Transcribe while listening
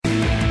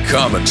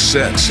Common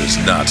sense is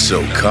not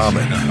so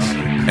common.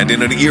 And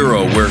in an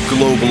era where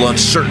global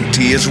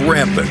uncertainty is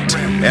rampant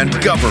and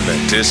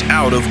government is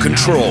out of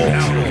control,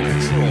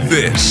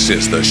 this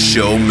is the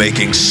show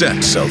making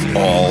sense of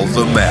all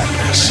the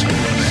madness.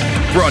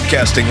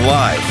 Broadcasting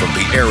live from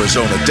the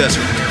Arizona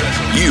desert,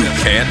 you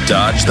can't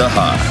dodge the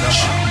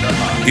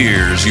Hodge.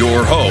 Here's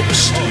your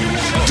host,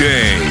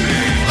 Dave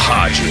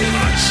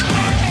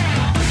Hodges.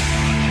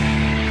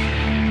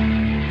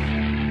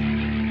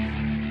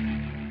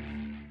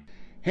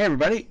 Hey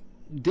everybody,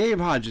 Dave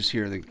Hodges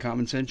here, the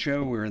Common Sense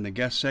Show. We're in the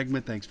guest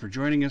segment. Thanks for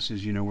joining us.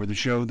 As you know, we're the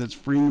show that's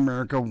freeing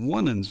America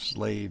one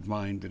enslaved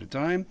mind at a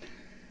time.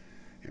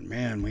 And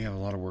man, we have a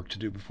lot of work to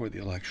do before the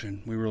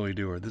election. We really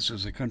do. Or this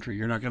is a country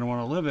you're not going to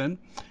want to live in.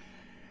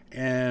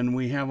 And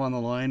we have on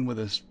the line with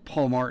us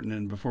Paul Martin.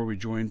 And before we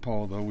join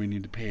Paul, though, we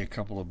need to pay a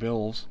couple of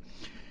bills.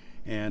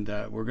 And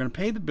we're going to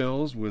pay the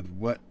bills with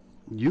what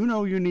you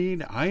know you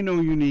need, I know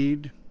you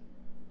need.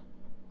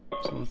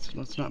 So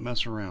let's not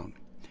mess around.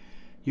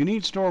 You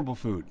need storable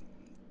food.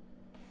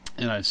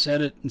 And I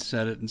said it and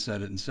said it and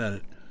said it and said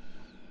it.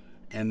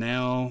 And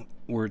now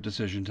we're at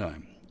decision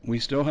time. We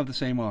still have the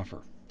same offer.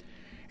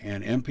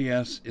 And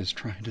MPS is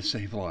trying to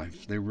save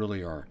lives. They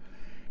really are.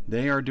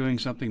 They are doing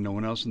something no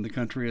one else in the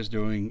country is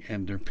doing,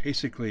 and they're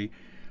basically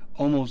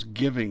almost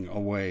giving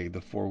away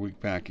the 4-week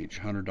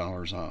package,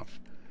 $100 off.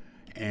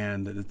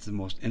 And it's the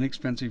most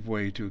inexpensive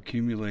way to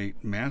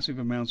accumulate massive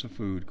amounts of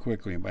food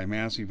quickly. And by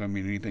massive, I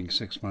mean anything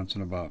 6 months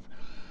and above.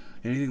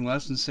 Anything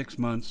less than 6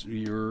 months,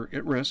 you're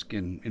at risk,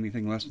 and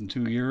anything less than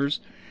 2 years,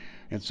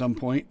 at some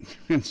point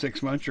in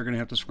 6 months, you're going to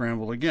have to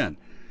scramble again.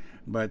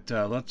 But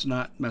let's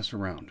not mess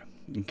around,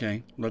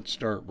 okay? Let's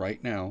start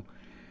right now.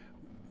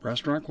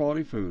 Restaurant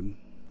quality food,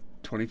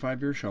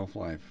 25-year shelf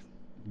life.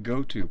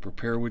 Go to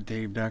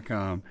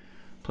preparewithdave.com.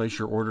 Place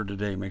your order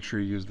today. Make sure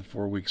you use the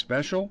 4-week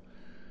special.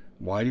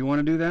 Why do you want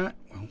to do that?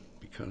 Well,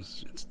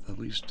 because it's the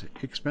least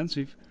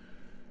expensive,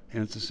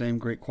 and it's the same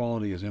great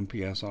quality as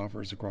MPS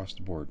offers across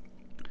the board.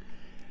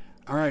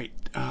 All right,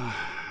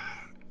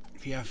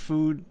 if you have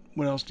food,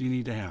 what else do you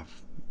need to have?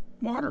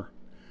 Water.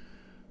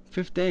 The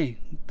fifth day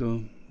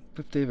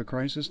of a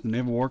crisis, the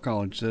Naval War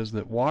College says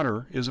that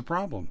water is a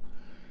problem,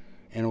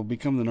 and it will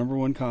become the number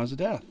one cause of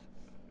death.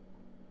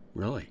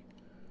 Really?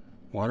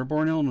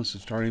 Waterborne illness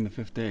is starting the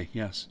 5th day,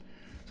 yes.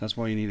 That's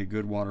why you need a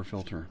good water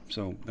filter.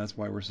 So that's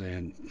why we're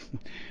saying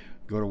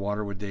go to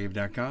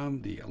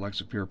waterwithdave.com. The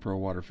Alexa Pure Pro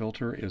water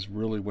filter is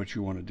really what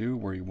you want to do,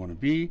 where you want to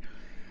be.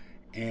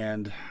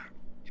 And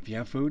if you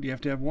have food, you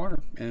have to have water,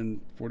 and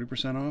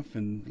 40% off.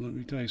 And let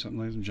me tell you something,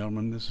 ladies and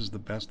gentlemen, this is the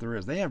best there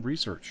is. They have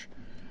research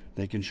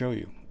they can show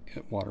you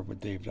at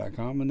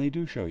waterwithdave.com, and they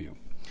do show you.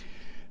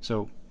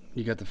 So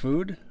you got the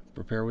food,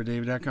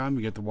 preparewithdave.com.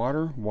 You get the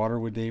water,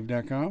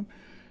 waterwithdave.com.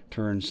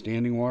 Turn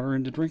standing water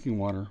into drinking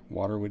water,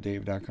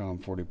 waterwithdave.com,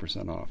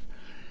 40% off.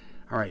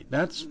 All right,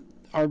 that's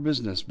our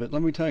business. But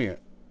let me tell you,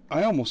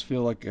 I almost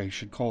feel like I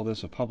should call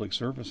this a public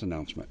service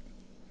announcement.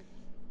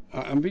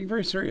 I'm being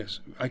very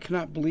serious. I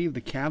cannot believe the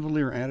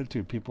cavalier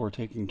attitude people are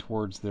taking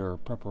towards their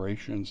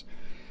preparations.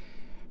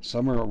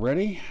 Some are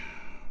ready.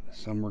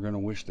 Some are going to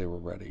wish they were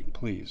ready.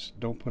 Please,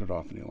 don't put it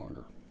off any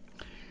longer.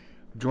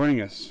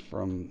 Joining us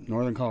from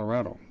northern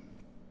Colorado,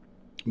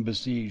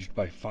 besieged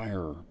by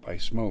fire, by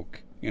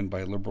smoke, and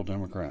by liberal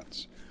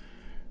Democrats,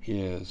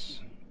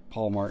 is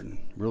Paul Martin.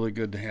 Really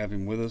good to have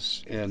him with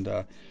us. And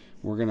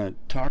we're going to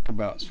talk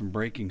about some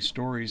breaking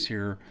stories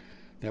here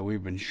that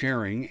we've been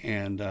sharing.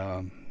 And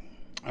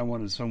I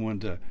wanted someone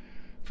to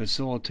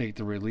facilitate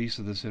the release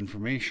of this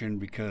information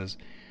because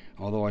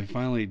although I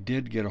finally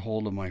did get a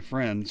hold of my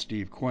friend,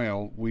 Steve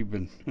Quayle, we've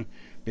been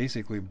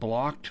basically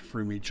blocked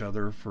from each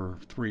other for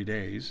 3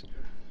 days.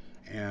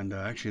 And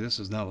actually, this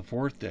is now the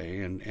 4th day.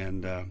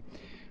 And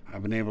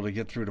I've been able to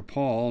get through to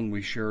Paul, and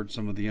we shared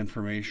some of the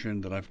information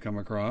that I've come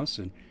across.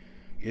 And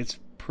it's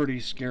pretty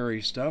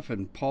scary stuff.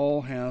 And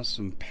Paul has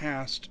some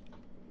past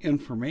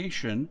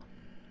information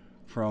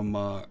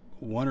from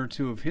one or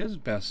two of his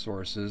best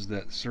sources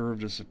that serve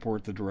to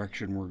support the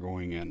direction we're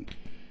going in.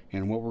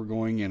 And what we're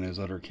going in is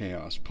utter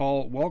chaos.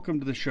 Paul,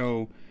 welcome to the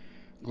show.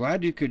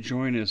 Glad you could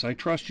join us. I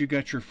trust you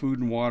got your food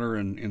and water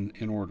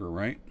in order,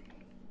 right?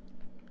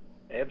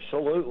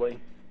 Absolutely.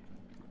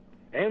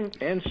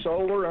 And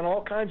solar and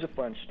all kinds of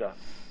fun stuff.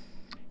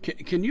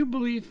 Can you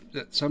believe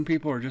that some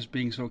people are just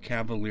being so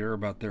cavalier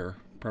about their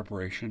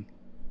preparation?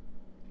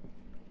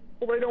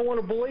 Well, they don't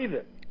want to believe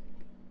it.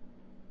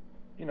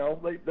 You know,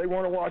 they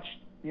want to watch,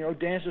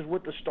 Dances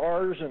with the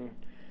Stars and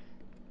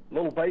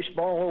little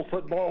baseball, little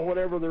football,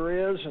 whatever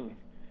there is,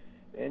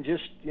 and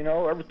just,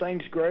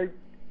 everything's great.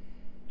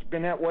 It's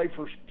been that way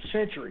for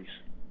centuries.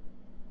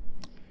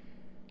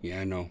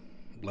 Yeah, I know.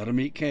 Let them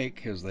eat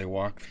cake as they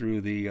walk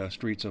through the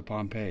streets of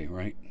Pompeii,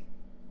 right?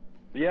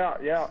 Yeah.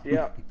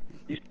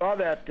 You saw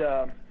that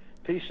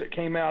piece that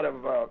came out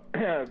of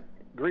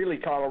Greeley,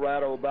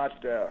 Colorado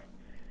about the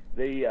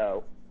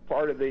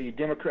part of the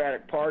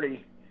Democratic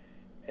Party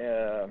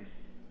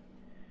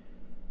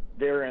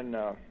there in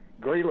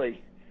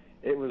Greeley.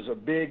 It was a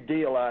big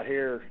deal out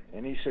here,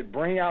 and he said,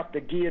 "Bring out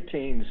the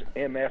guillotines,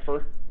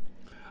 MFer."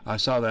 I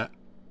saw that.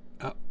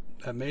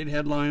 That made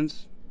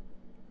headlines.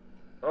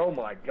 Oh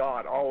my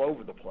God, all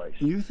over the place.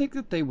 You think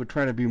that they would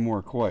try to be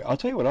more coy? I'll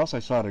tell you what else I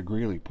saw at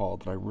Greeley, Paul,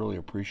 that I really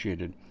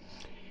appreciated.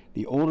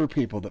 The older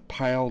people that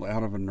piled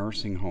out of a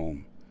nursing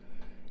home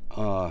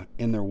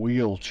in their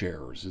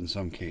wheelchairs in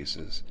some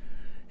cases.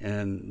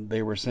 And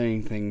they were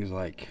saying things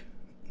like,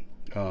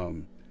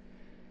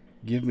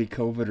 give me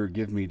COVID or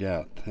give me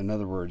death. In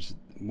other words,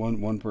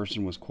 one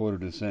person was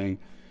quoted as saying,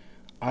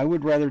 I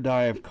would rather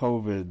die of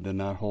COVID than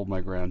not hold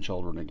my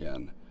grandchildren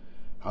again.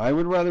 I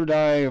would rather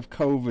die of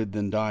COVID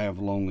than die of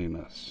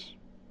loneliness.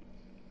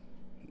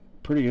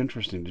 Pretty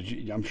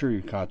interesting. I'm sure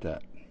you caught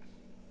that.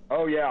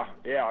 Oh yeah.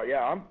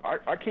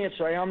 I can't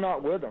say I'm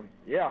not with them.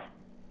 Yeah.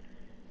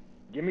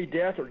 Give me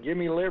death or give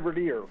me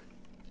liberty or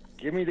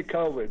give me the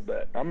COVID,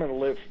 but I'm gonna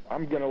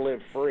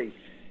live free.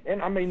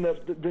 And I mean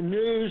the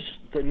news,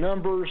 the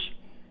numbers,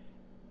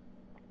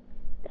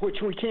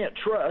 which we can't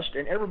trust,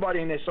 and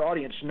everybody in this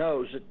audience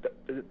knows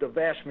that the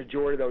vast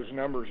majority of those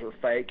numbers are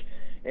fake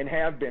and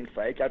have been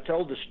fake. I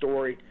told the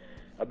story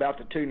about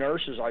the two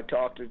nurses I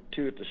talked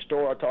to at the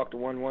store. I talked to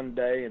one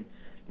day, and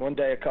one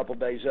day a couple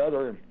days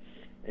other,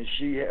 and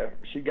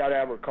she got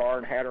out of her car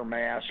and had her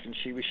mask, and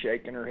she was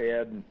shaking her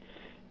head,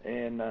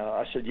 and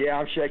I said, yeah,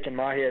 I'm shaking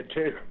my head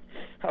too.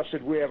 I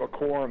said, we have a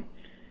quorum.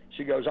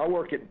 She goes, I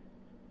work at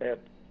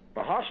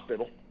a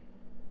hospital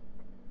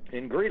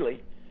in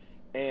Greeley,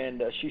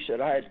 and she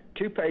said, I had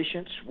two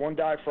patients. One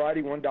died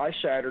Friday, one died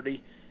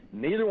Saturday.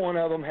 Neither one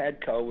of them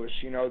had COVID.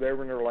 You know, they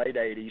were in their late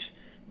 80s.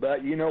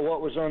 But you know what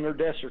was on their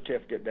death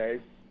certificate,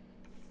 Dave?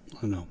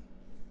 I know.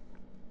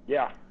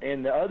 Yeah,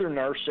 and the other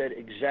nurse said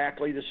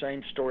exactly the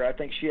same story. I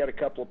think she had a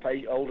couple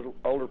of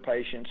older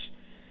patients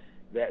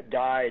that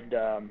died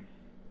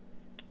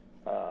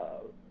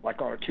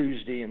like on a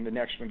Tuesday, and the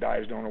next one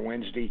dies on a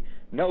Wednesday.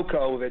 No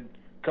COVID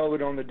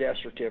on the death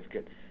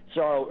certificate.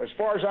 So as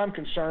far as I'm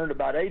concerned,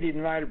 about 80 to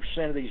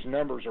 90% of these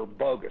numbers are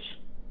bogus.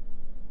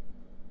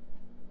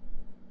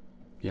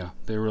 Yeah,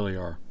 they really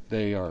are.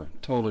 They are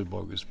totally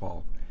bogus,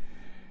 Paul.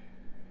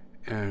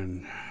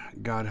 And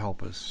God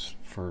help us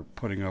for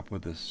putting up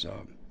with this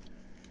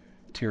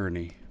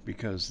tyranny,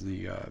 because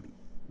the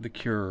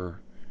cure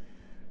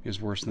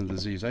is worse than the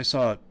disease. I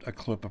saw a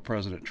clip of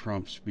President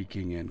Trump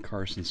speaking in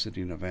Carson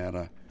City,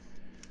 Nevada,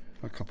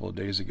 a couple of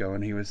days ago,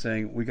 and he was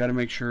saying we got to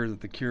make sure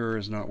that the cure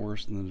is not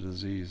worse than the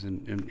disease,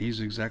 and he's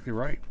exactly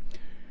right.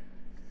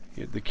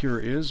 The cure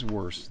is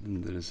worse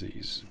than the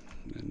disease,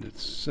 and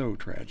it's so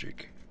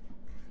tragic.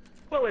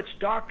 Well, it's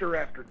doctor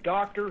after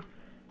doctor.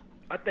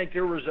 I think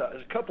there was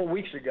a couple of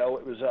weeks ago,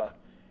 it was a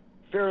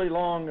fairly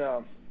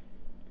long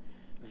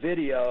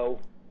video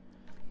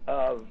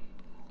of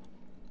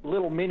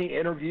little mini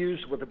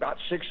interviews with about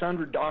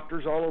 600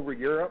 doctors all over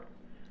Europe.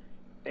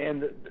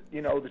 And,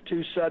 the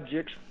two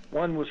subjects,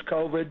 one was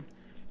COVID,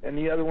 and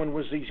the other one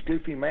was these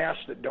goofy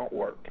masks that don't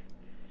work.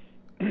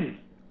 And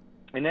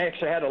they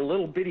actually had a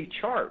little bitty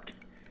chart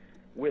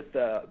with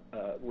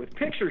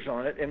pictures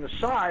on it and the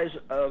size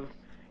of,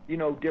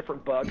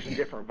 different bugs and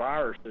different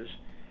viruses.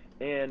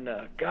 And,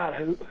 God,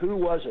 who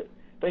was it?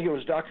 I think it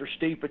was Dr.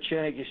 Steve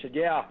Pachinik. He said,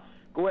 yeah,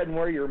 go ahead and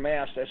wear your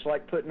mask. That's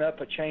like putting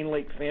up a chain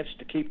link fence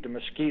to keep the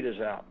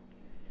mosquitoes out.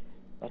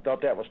 I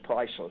thought that was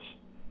priceless.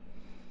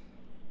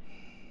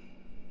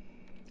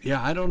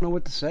 Yeah, I don't know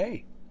what to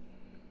say.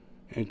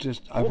 It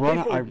just I've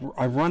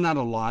run out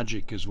of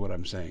logic, is what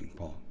I'm saying,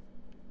 Paul.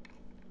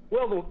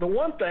 Well, the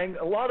one thing,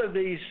 a lot of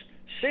these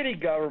city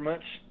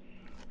governments,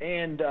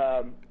 and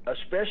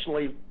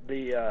especially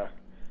the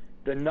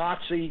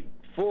Nazi,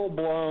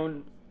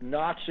 full-blown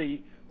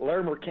Nazi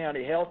Larimer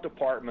County Health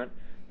Department,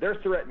 they're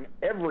threatening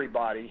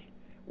everybody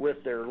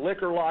with their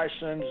liquor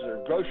license,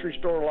 their grocery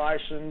store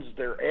license,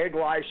 their egg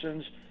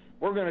license.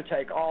 We're going to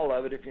take all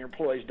of it if your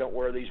employees don't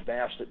wear these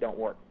masks that don't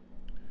work.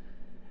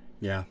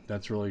 Yeah,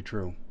 that's really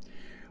true.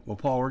 Well,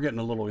 Paul, we're getting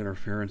a little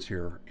interference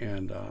here,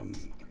 and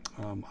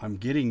I'm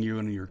getting you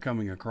and you're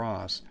coming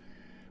across,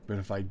 but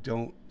if I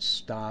don't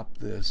stop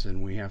this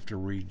and we have to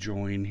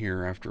rejoin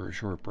here after a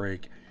short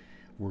break,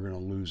 we're going to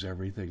lose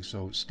everything.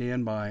 So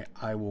stand by.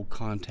 I will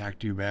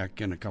contact you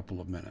back in a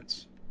couple of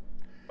minutes.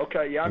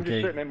 Okay, yeah, I'm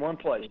just sitting in one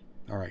place.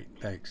 All right,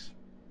 thanks.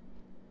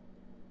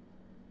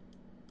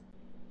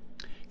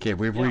 Okay,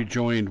 we've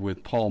rejoined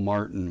with Paul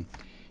Martin,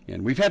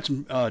 and we've had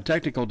some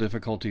technical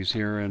difficulties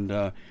here,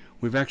 and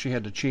we've actually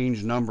had to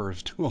change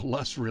numbers to a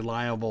less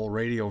reliable,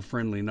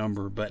 radio-friendly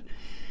number, but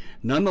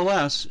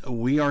nonetheless,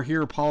 we are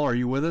here. Paul, are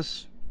you with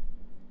us?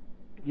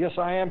 Yes,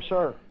 I am,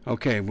 sir.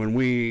 Okay, when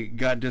we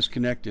got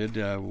disconnected,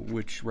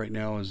 which right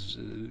now is,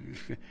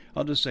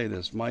 I'll just say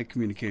this, my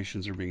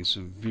communications are being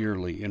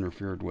severely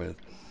interfered with.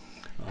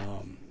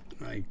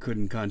 I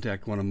couldn't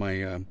contact one of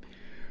my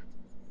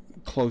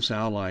close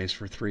allies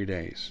for 3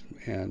 days,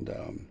 and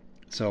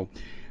so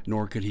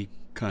nor could he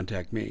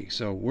contact me.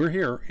 So we're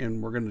here,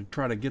 and we're going to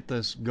try to get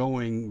this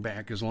going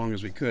back as long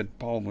as we could.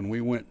 Paul, when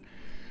we went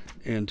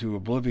into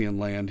Oblivion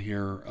Land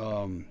here,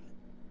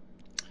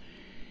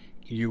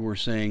 you were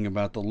saying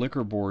about the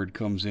liquor board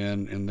comes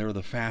in, and they're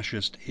the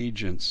fascist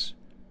agents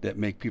that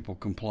make people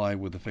comply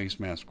with the face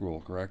mask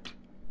rule, correct?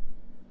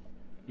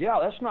 Yeah,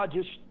 that's not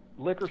just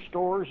liquor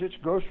stores, it's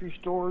grocery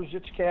stores,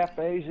 it's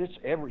cafes, it's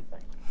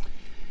everything.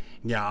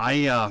 Yeah,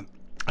 I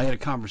had a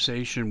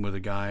conversation with a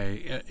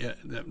guy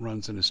that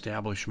runs an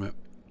establishment,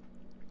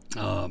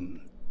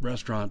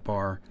 restaurant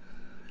bar,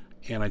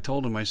 and I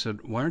told him, I said,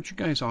 why aren't you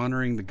guys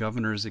honoring the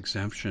governor's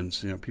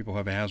exemptions? You know, people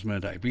have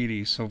asthma,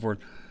 diabetes, so forth.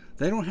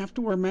 They don't have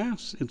to wear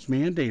masks. It's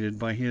mandated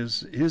by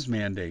his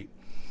mandate.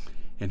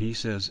 And he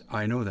says,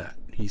 I know that.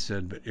 He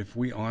said, but if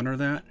we honor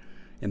that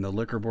and the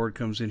liquor board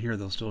comes in here,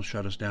 they'll still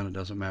shut us down. It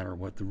doesn't matter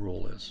what the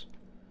rule is.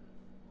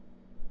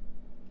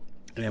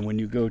 And when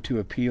you go to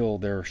appeal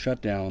their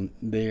shutdown,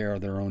 they are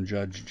their own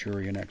judge,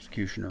 jury, and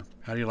executioner.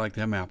 How do you like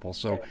them apples?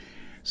 So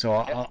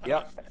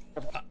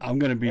I'm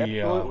going to be,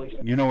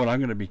 you know what I'm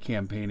going to be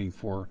campaigning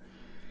for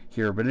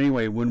here. But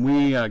anyway, when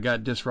we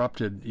got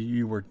disrupted,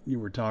 you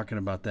were talking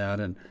about that,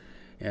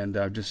 and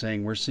just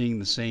saying we're seeing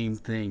the same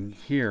thing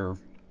here.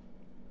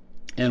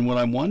 And what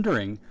I'm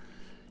wondering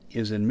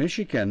is, in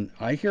Michigan,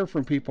 I hear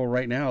from people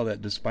right now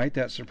that despite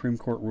that Supreme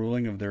Court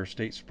ruling of their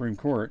state Supreme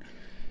Court,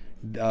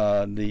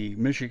 the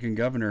Michigan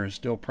governor is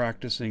still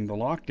practicing the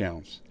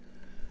lockdowns,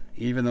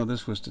 even though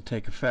this was to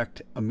take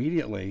effect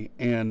immediately.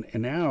 And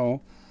now,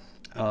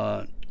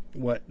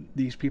 what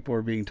these people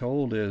are being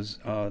told is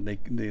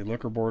the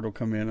liquor board will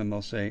come in and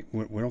they'll say,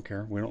 we don't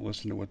care. We don't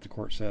listen to what the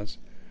court says.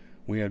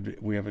 We have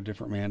a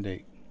different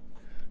mandate.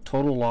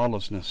 Total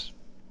lawlessness.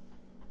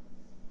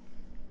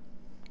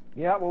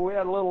 Yeah, well, we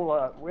had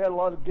a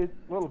lot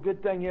of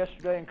good thing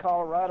yesterday in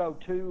Colorado.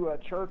 Two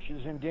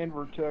churches in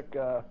Denver took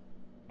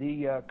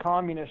the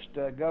communist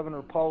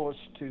Governor Polis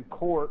to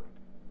court,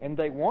 and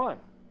they won.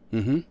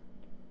 Mm-hmm.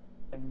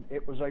 And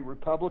it was a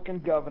Republican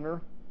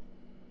governor,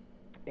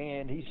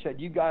 and he said,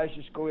 "You guys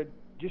just go ahead,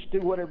 just do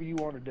whatever you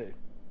want to do.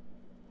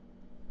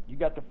 You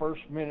got the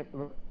First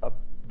Amendment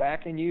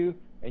backing you,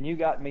 and you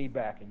got me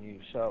backing you."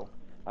 So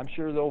I'm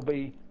sure there'll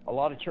be a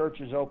lot of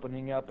churches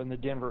opening up in the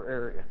Denver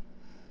area.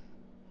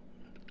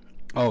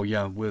 Oh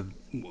yeah, with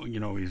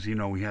as you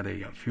know, we had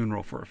a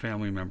funeral for a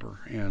family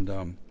member,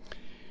 and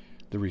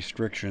the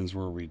restrictions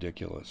were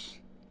ridiculous.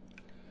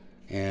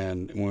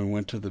 And when we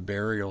went to the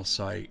burial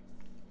site,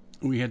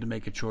 we had to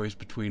make a choice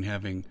between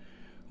having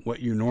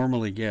what you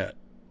normally get,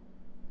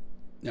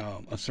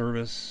 a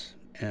service,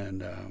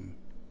 and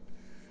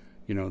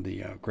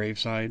the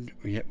graveside.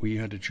 We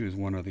had to choose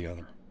one or the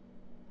other.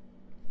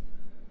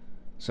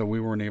 So we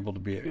weren't able to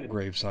be at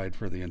graveside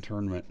for the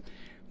interment.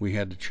 We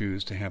had to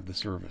choose to have the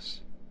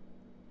service.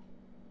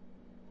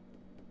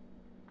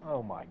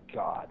 Oh my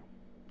God.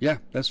 Yeah,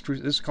 that's true.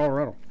 This is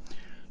Colorado.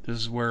 This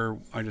is where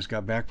I just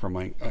got back from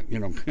my,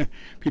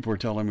 people were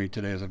telling me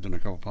today as I've done a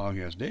couple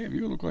podcasts, Dave,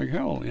 you look like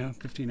hell. Yeah,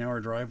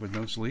 15-hour drive with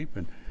no sleep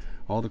and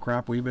all the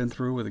crap we've been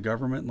through with the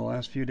government in the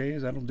last few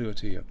days, that'll do it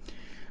to you.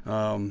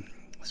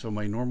 So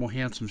my normal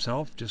handsome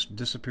self just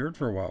disappeared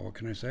for a while. What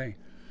can I say?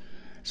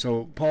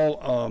 So,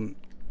 Paul,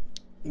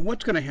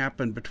 what's going to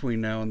happen between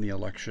now and the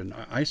election?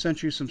 I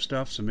sent you some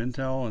stuff, some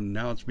intel, and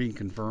now it's being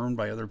confirmed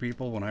by other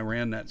people when I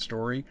ran that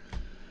story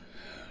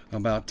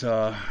about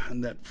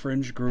that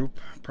fringe group,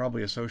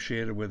 probably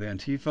associated with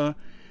Antifa,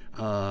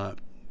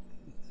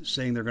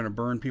 saying they're going to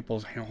burn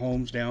people's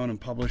homes down and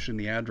publishing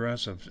the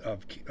address of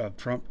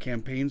Trump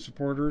campaign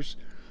supporters.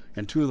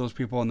 And two of those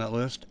people on that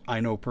list, I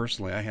know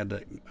personally. I had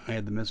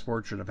the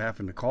misfortune of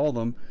having to call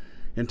them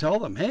and tell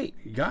them, hey,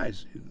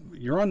 guys,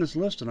 you're on this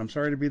list, and I'm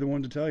sorry to be the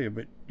one to tell you,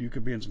 but you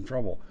could be in some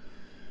trouble.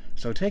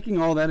 So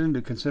taking all that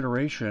into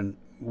consideration,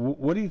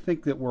 what do you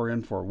think that we're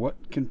in for?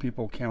 What can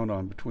people count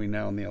on between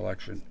now and the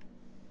election?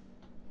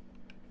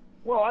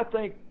 Well, I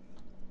think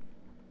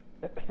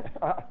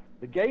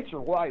the gates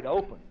are wide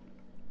open.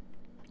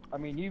 I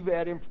mean, you've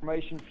had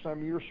information from some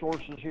of your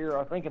sources here,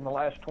 I think in the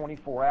last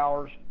 24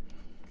 hours,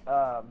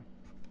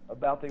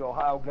 about the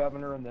Ohio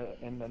governor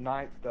and the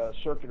Ninth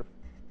Circuit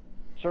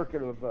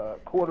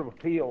of Court of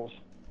Appeals,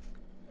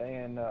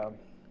 and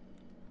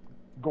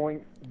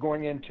going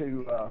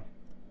into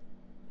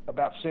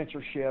about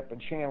censorship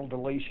and channel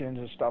deletions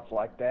and stuff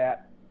like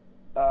that.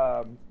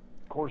 Of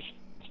course,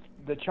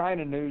 the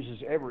China news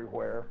is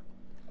everywhere.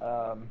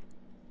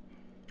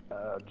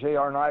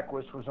 J.R.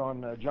 Nyquist was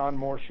on John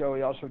Moore's show.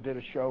 He also did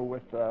a show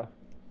with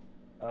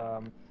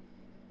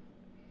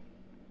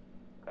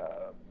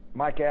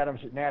Mike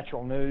Adams at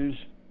Natural News,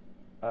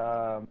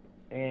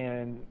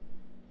 and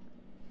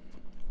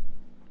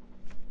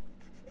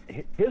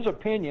his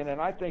opinion, and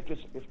I think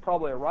it's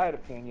probably a right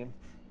opinion,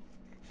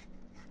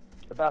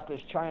 about this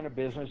China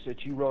business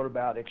that you wrote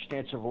about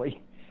extensively.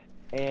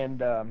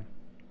 And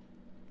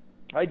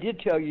I did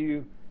tell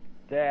you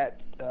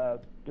that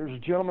there's a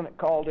gentleman that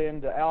called in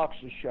to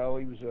Alex's show.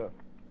 He was a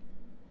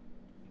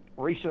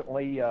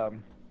recently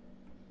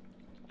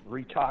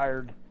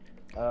retired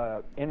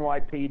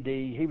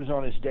NYPD. He was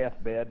on his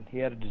deathbed. He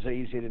had a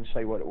disease. He didn't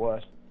say what it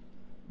was.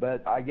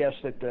 But I guess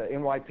that the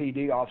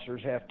NYPD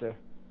officers have to,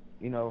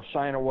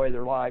 sign away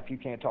their life. You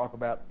can't talk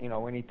about,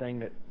 anything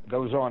that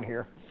goes on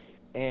here.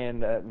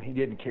 And he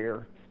didn't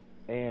care.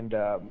 And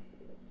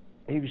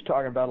he was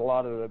talking about a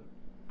lot of the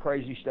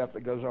crazy stuff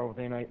that goes on with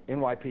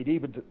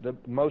NYPD. But the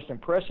most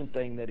impressive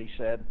thing that he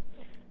said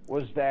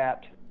was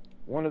that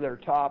one of their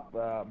top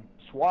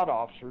SWAT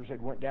officers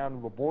had went down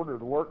to the border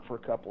to work for a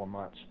couple of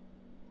months,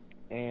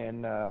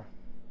 and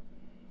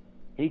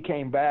he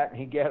came back and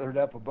he gathered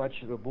up a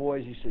bunch of the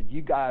boys. He said,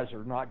 "You guys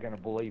are not going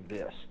to believe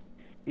this."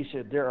 He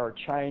said, "There are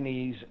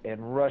Chinese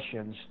and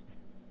Russians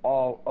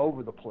all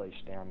over the place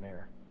down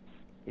there."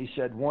 He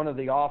said one of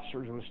the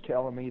officers was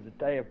telling me that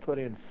they have put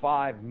in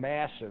 5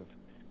 massive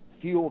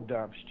fuel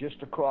dumps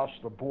just across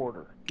the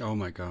border. Oh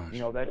my gosh.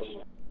 That's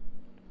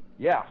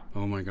yeah.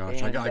 Oh my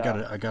gosh. And,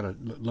 I gotta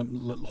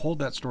hold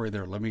that story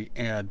there. Let me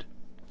add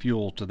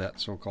fuel to that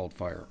so-called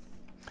fire.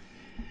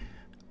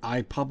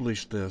 I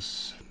published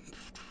this.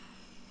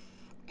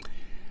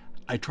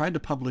 I tried to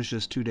publish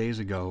this 2 days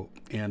ago,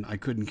 and I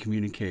couldn't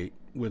communicate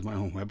with my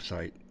own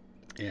website,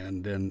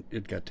 and then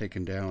it got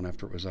taken down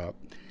after it was up.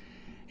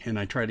 And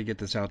I tried to get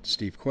this out to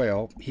Steve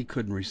Quayle. He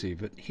couldn't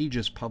receive it. He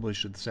just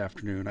published it this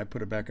afternoon. I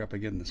put it back up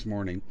again this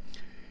morning.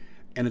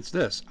 And it's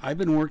this. I've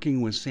been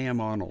working with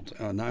Sam Arnold.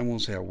 And I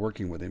won't say I'm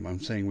working with him.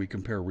 I'm saying we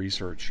compare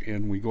research,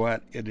 and we go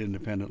at it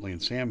independently.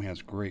 And Sam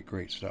has great,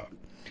 great stuff.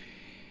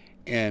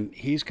 And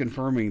he's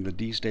confirming the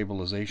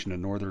destabilization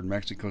of northern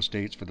Mexico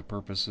states for the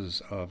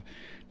purposes of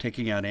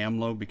taking out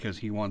AMLO, because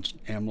he wants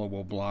AMLO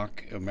will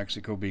block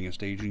Mexico being a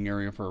staging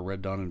area for a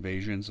Red Dawn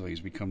invasion. So he's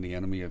become the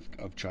enemy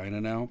of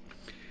China now.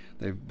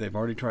 They've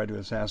already tried to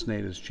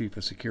assassinate his chief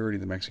of security,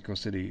 the Mexico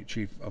City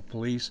chief of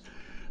police,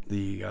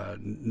 the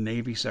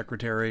Navy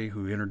secretary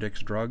who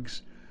interdicts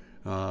drugs,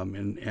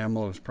 and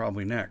AMLO is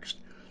probably next.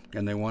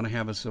 And they want to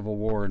have a civil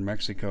war in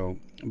Mexico,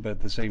 but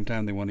at the same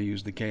time they want to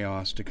use the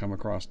chaos to come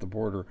across the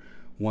border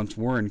once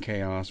we're in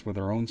chaos with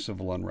our own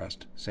civil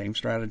unrest. Same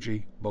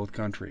strategy, both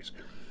countries.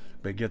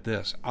 But get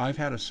this, I've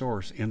had a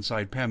source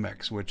inside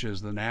Pemex, which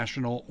is the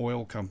national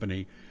oil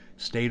company,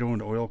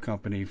 state-owned oil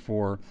company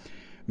for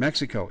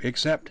Mexico,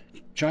 except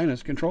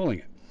China's controlling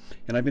it.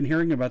 And I've been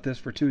hearing about this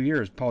for 2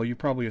 years. Paul, you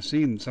probably have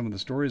seen some of the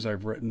stories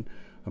I've written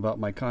about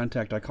my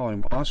contact, I call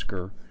him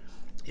Oscar,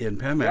 in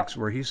Pemex,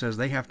 where he says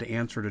they have to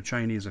answer to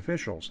Chinese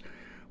officials.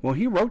 Well,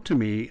 he wrote to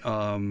me,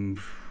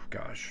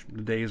 gosh,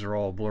 the days are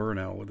all blur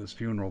now with his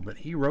funeral, but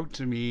he wrote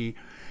to me,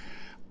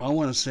 I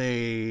want to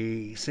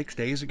say 7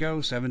 days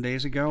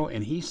ago,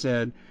 and he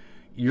said,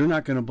 "You're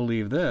not going to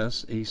believe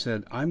this." He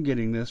said, "I'm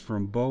getting this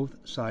from both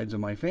sides of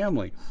my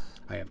family.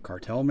 I have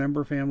cartel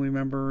family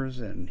members,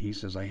 and he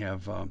says I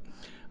have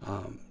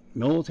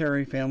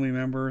military family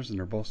members, and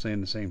they're both saying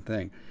the same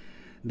thing.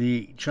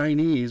 The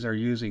Chinese are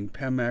using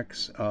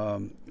Pemex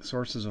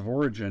sources of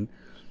origin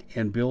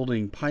and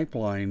building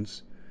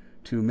pipelines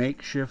to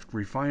makeshift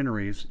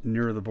refineries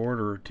near the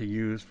border to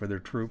use for their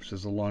troops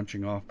as a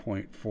launching off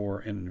point for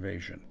an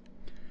invasion."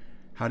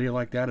 How do you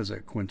like that as a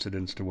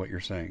coincidence to what you're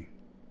saying?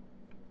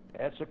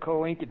 That's a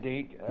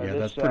coinkydink. Yeah,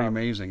 that's pretty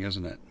amazing,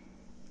 isn't it?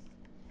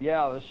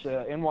 Yeah, this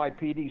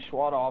NYPD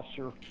SWAT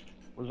officer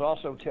was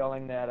also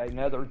telling that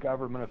another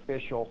government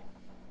official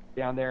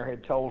down there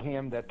had told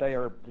him that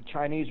the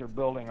Chinese are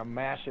building a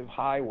massive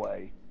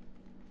highway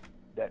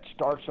that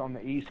starts on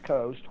the East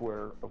Coast,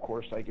 where of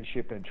course they can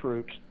ship in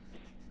troops,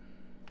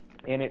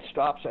 and it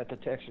stops at the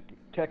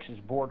Texas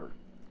border,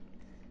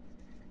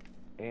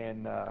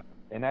 and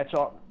that's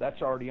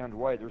already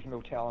underway. There's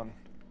no telling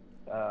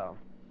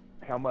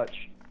how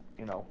much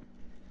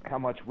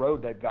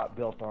road they've got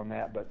built on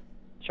that, but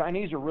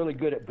Chinese are really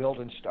good at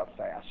building stuff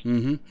fast.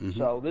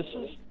 So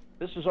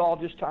this is all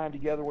just tying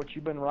together what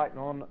you've been writing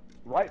on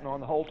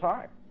the whole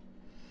time.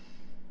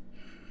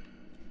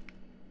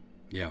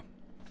 Yeah.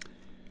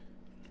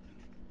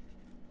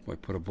 Boy,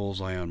 put a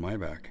bullseye on my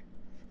back.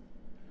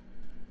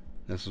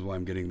 This is why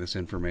I'm getting this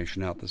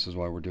information out. This is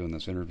why we're doing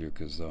this interview,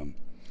 because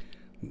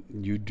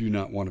you do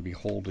not want to be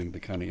holding the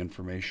kind of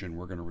information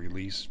we're going to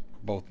release,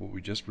 both what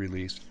we just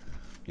released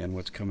and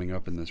what's coming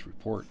up in this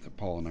report that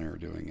Paul and I are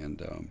doing.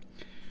 And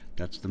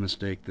that's the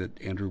mistake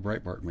that Andrew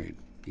Breitbart made.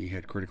 He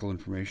had critical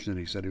information that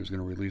he said he was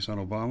going to release on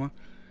Obama.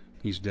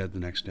 He's dead the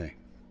next day.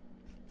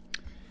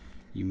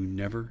 You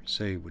never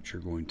say what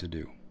you're going to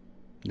do.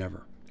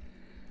 Never.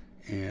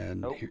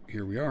 And Nope.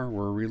 Here we are.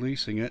 We're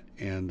releasing it.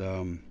 And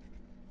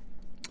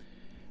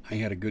I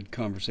had a good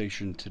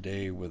conversation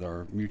today with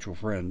our mutual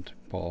friend,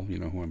 Paul, you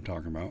know who I'm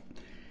talking about.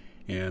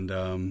 And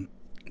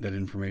that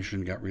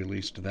information got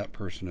released to that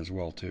person as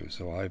well, too.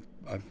 So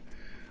I've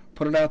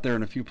put it out there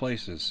in a few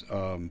places.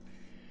 And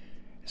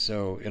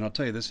I'll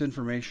tell you, this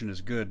information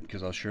is good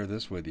because I'll share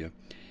this with you.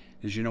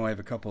 As you know, I have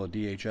a couple of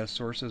DHS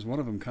sources. One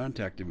of them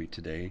contacted me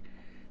today,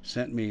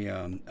 sent me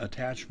an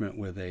attachment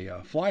with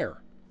a flyer.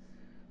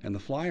 And the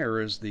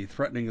flyer is the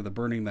threatening of the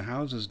burning the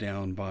houses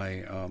down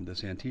by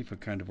this Antifa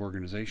kind of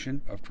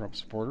organization of Trump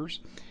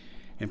supporters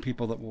and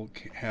people that will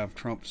have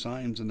Trump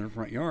signs in their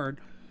front yard.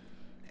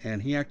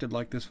 And he acted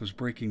like this was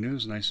breaking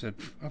news, and I said,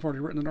 "I've already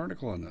written an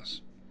article on this."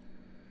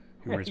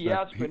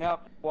 Yeah, it's been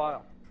out for a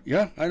while.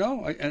 Yeah, I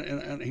know.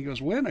 And he goes,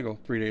 "When?" I go,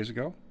 3 days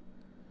ago.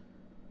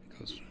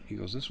 He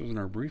goes, "This was in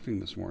our briefing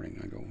this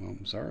morning." I go, "Well,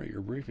 I'm sorry,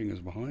 your briefing is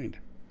behind.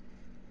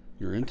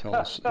 Your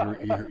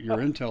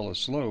intel is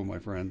slow, my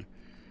friend."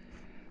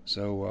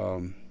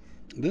 So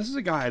This is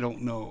a guy I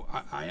don't know.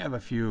 I have a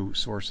few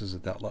sources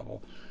at that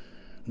level.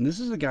 And this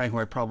is a guy who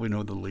I probably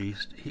know the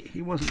least.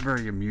 He wasn't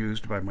very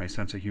amused by my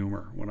sense of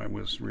humor when I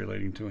was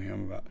relating to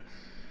him about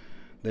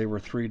they were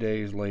 3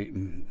 days late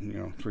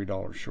and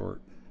 $3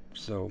 short.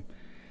 So,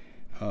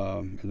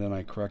 and then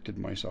I corrected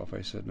myself.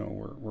 I said,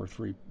 no, we're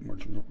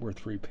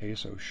 3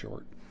 pesos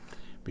short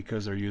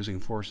because they're using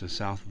forces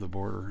south of the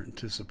border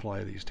to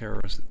supply these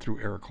terrorists through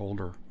Eric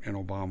Holder and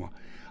Obama.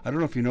 I don't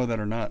know if you know that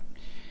or not.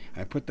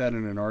 I put that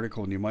in an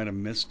article, and you might have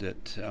missed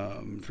it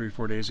 3 or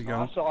 4 days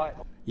ago. I saw it.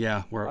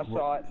 Yeah, I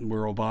saw it.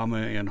 where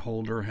Obama and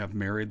Holder have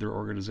married their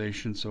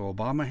organization. So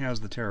Obama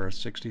has the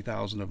terrorists,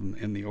 60,000 of them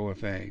in the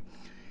OFA,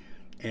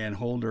 and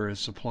Holder is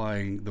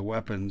supplying the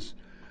weapons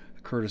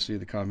courtesy of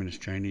the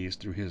Communist Chinese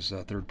through his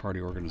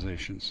third-party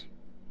organizations.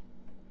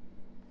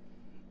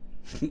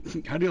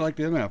 How do you like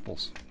them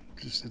apples?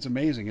 It's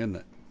amazing, isn't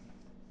it?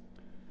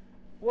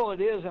 Well,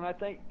 it is, and I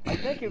think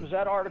it was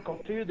that article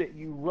too that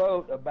you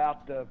wrote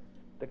about the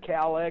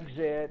Cal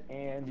exit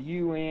and the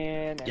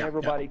UN and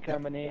everybody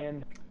coming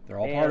in. They're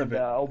all part of it.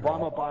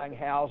 Obama buying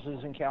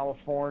houses in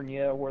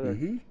California, where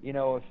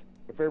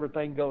if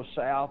everything goes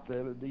south,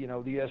 the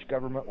U.S.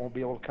 government won't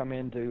be able to come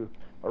in to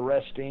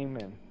arrest him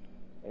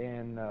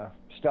and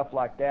stuff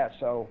like that.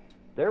 So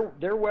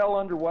they're well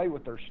underway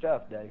with their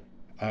stuff, Dave.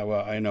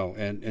 Well, I know,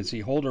 and see,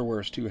 Holder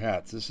wears two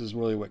hats. This is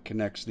really what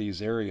connects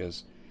these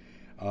areas.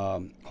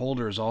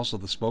 Holder is also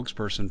the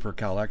spokesperson for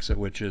CalExit,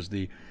 which is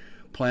the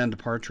planned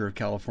departure of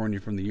California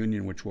from the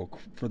Union, which will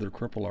further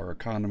cripple our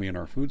economy and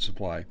our food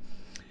supply.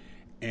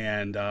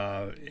 And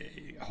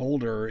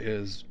Holder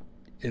is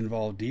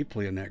involved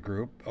deeply in that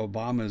group.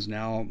 Obama's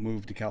now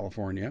moved to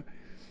California.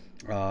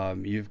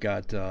 You've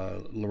got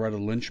Loretta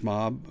Lynch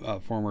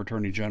Mob, former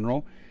Attorney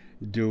General,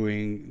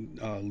 doing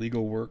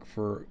legal work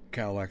for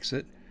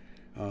CalExit.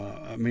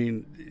 I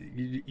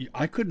mean,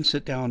 I couldn't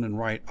sit down and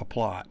write a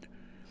plot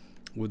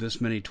with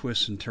this many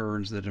twists and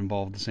turns that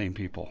involve the same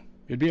people.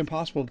 It'd be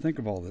impossible to think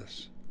of all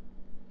this.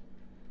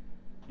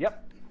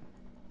 Yep.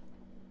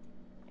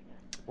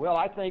 Well,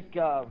 I think,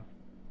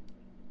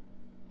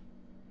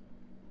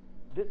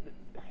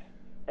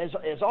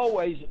 as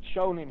always, it's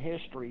shown in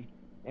history,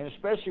 and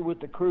especially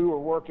with the crew we're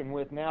working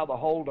with now, the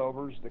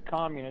holdovers, the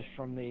communists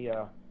from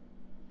the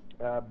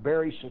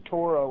Barry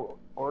Soetoro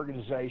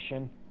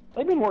organization.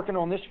 They've been working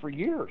on this for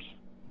years,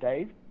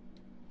 Dave.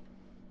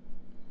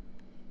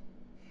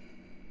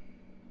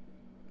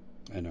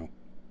 I know.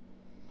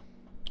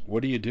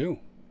 What do you do?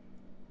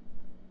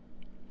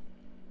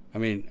 I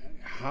mean,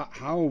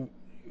 how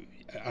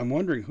I'm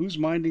wondering who's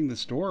minding the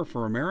store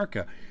for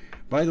America.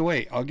 By the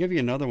way, I'll give you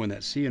another one. That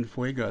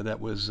Cienfuegos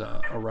that was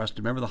arrested.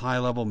 Remember the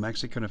high-level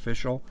Mexican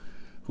official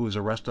who was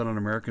arrested on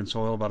American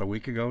soil about a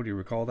week ago? Do you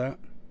recall that?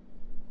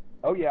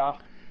 Oh, yeah.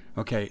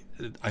 Okay,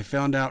 I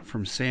found out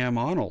from Sam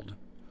Arnold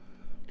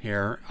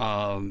here.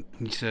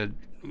 He said,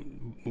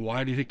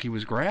 why do you think he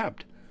was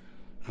grabbed?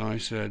 I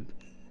said,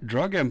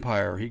 drug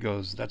empire. He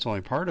goes, that's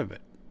only part of it.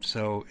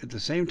 So at the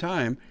same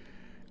time,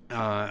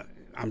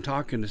 I'm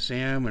talking to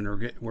Sam,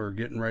 and we're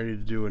getting ready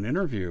to do an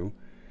interview.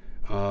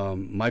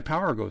 My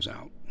power goes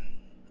out.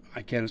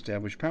 I can't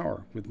establish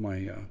power with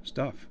my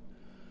stuff.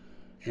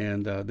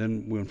 And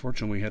then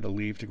unfortunately we had to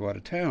leave to go out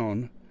of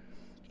town.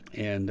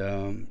 And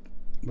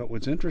but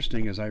what's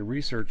interesting is I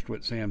researched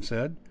what Sam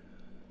said,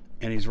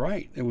 and he's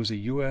right. It was a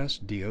U.S.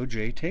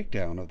 DOJ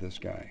takedown of this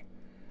guy.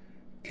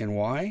 And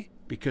why?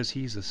 Because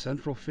he's a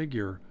central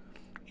figure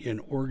in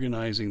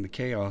organizing the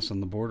chaos on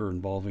the border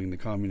involving the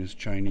communist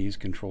Chinese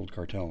controlled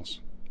cartels.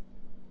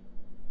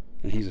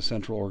 And he's a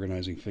central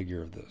organizing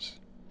figure of this.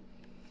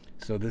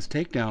 So this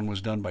takedown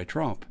was done by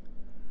Trump,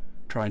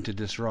 trying to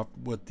disrupt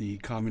what the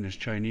communist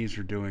Chinese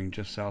are doing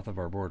just south of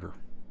our border.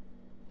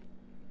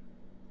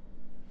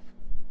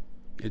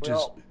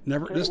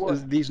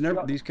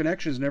 These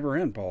connections never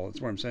end, Paul. That's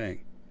what I'm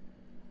saying.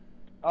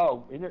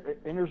 Oh, and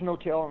there's no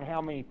telling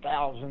how many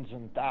thousands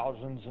and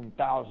thousands and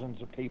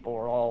thousands of people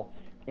are all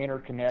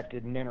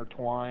interconnected and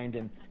intertwined,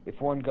 and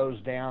if one goes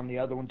down, the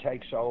other one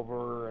takes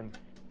over, and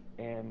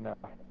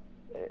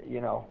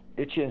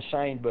it's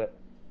insane. But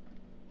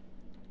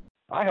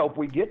I hope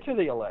we get to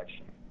the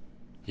election.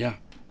 Yeah,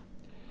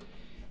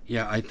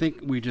 I think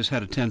we just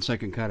had a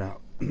 10-second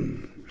cutout.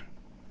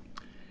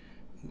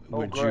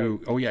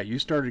 You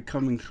started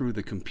coming through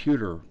the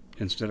computer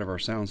instead of our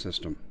sound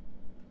system.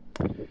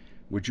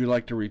 Would you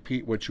like to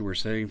repeat what you were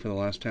saying for the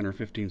last 10 or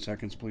 15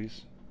 seconds,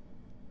 please?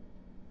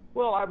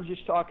 Well, I was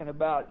just talking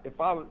about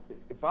if I was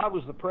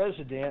the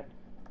president,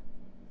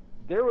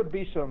 there would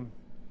be some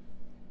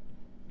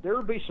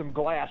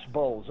glass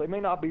bowls. They may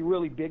not be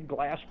really big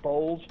glass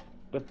bowls,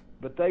 but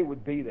they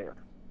would be there.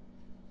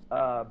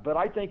 But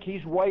I think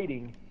he's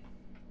waiting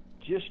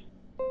just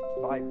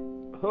by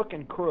hook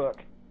and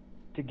crook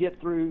to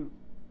get through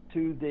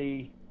to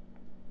the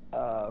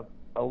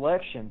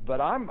election.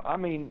 But I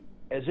mean,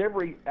 as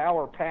every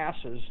hour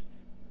passes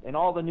and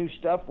all the new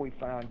stuff we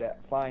find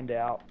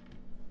out,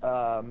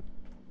 I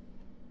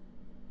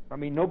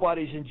mean,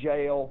 nobody's in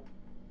jail.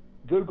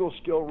 Google's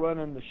still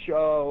running the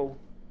show,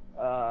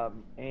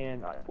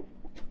 and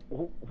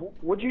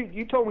What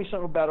you told me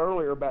something about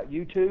earlier about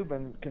YouTube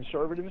and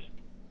conservatives?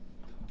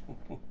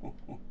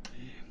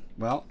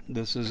 Well,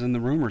 this is in the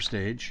rumor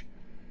stage,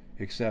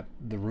 except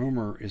the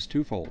rumor is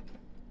twofold.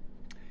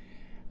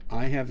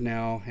 I have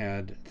now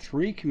had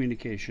 3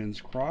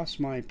 communications cross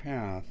my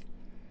path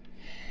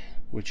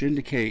which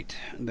indicate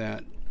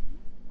that,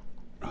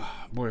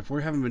 boy, if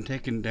we haven't been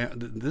taken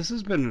down, this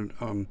has been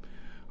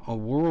a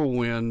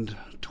whirlwind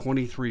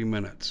 23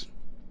 minutes.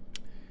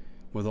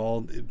 With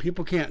all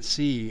people can't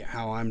see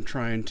how I'm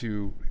trying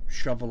to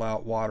shovel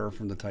out water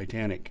from the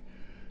Titanic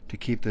to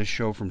keep this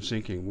show from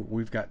sinking.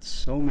 We've got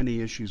so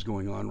many issues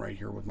going on right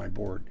here with my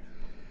board.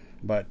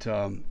 But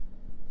to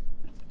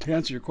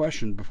answer your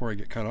question before I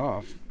get cut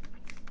off,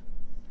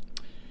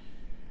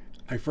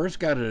 I first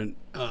got an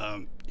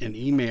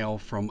email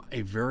from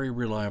a very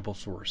reliable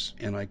source,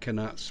 and I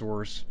cannot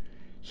source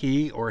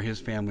he or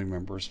his family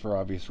members for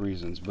obvious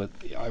reasons. But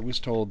I was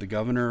told the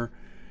governor.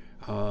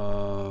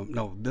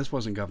 No, this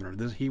wasn't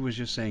governor. He was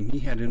just saying he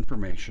had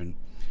information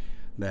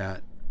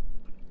that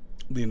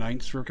the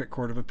Ninth Circuit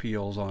Court of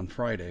Appeals on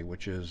Friday,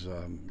 which is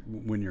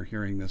when you're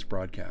hearing this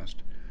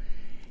broadcast,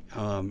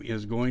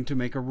 is going to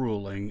make a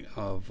ruling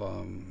of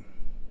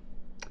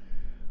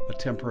a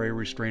temporary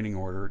restraining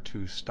order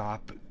to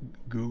stop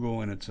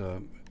Google and its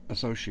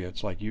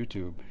associates like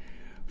YouTube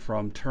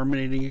from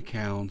terminating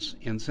accounts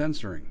and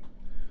censoring.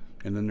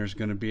 And then there's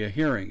going to be a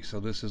hearing. So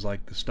this is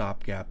like the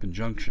stopgap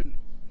injunction.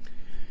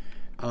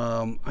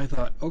 I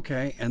thought,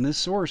 okay, and this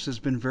source has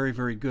been very,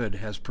 very good,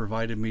 has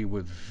provided me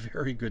with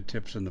very good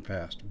tips in the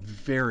past,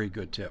 very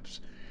good tips.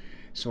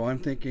 So I'm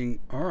thinking,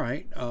 all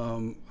right,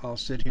 I'll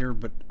sit here,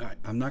 but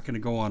I'm not going to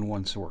go on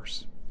one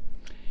source.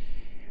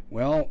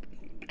 Well,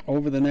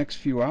 over the next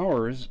few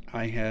hours,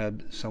 I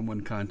had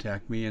someone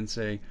contact me and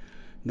say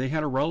they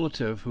had a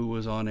relative who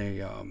was on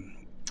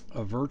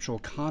a virtual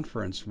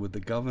conference with the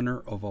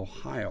governor of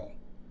Ohio,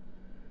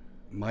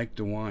 Mike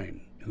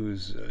DeWine,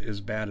 who's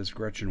as bad as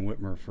Gretchen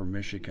Whitmer from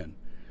Michigan.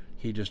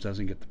 He just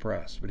doesn't get the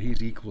press, but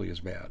he's equally as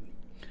bad.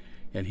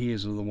 And he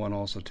is the one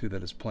also, too,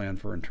 that has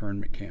planned for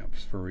internment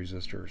camps for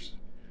resistors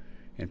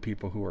and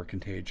people who are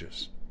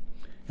contagious.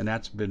 And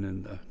that's been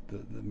in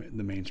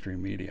the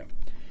mainstream media.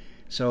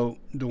 So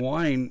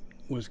DeWine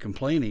was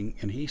complaining,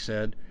 and he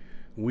said,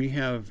 we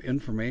have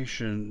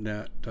information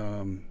that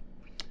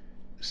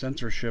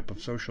censorship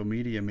of social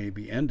media may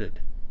be ended.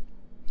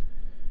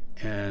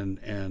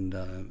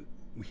 And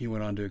he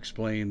went on to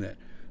explain that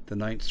the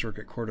Ninth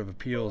Circuit Court of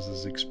Appeals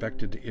is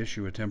expected to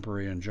issue a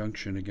temporary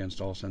injunction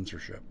against all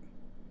censorship.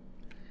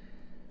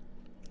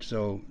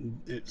 So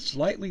it's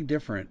slightly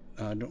different.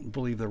 I don't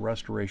believe the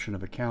restoration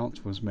of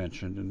accounts was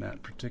mentioned in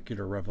that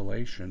particular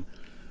revelation,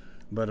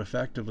 but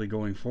effectively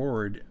going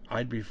forward,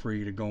 I'd be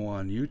free to go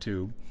on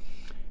YouTube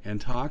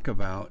and talk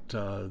about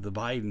the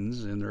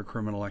Bidens and their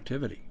criminal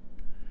activity.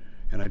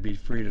 And I'd be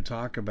free to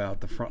talk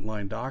about the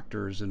frontline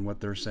doctors and what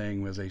they're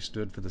saying as they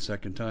stood for the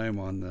second time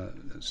on the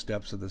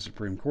steps of the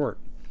Supreme Court.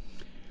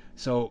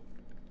 So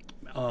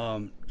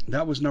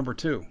that was number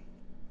 2.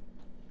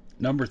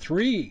 Number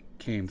 3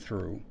 came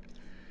through,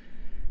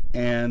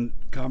 and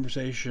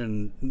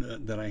conversation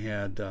that I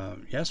had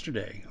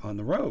yesterday on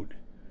the road,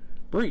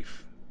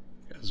 brief,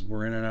 because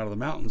we're in and out of the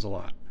mountains a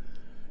lot.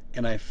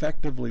 And I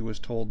effectively was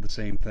told the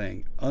same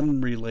thing,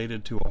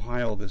 unrelated to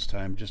Ohio this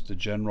time, just a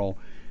general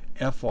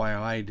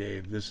FYI,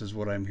 Dave, this is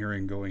what I'm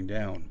hearing going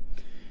down.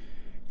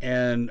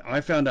 And I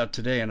found out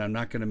today, and I'm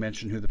not going to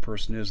mention who the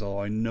person is,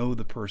 although I know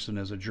the person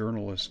as a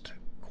journalist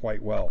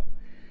quite well.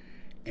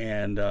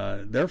 And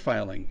they're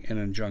filing an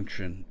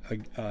injunction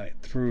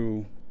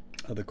through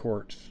the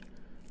courts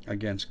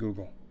against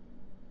Google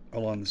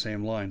along the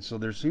same line. So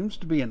there seems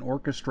to be an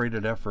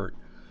orchestrated effort,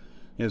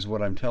 is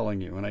what I'm telling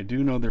you. And I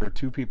do know there are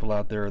 2 people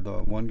out there. The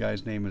one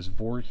guy's name is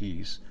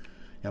Voorhees,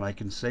 and I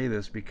can say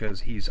this because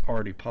he's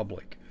already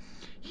public.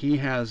 He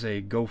has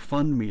a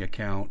GoFundMe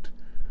account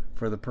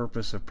for the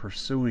purpose of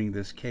pursuing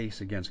this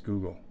case against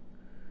Google.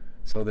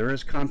 So there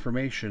is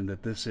confirmation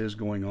that this is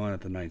going on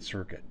at the Ninth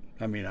Circuit.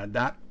 I mean,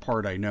 that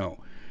part I know.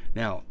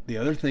 Now, the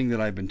other thing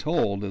that I've been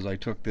told, as I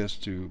took this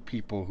to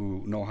people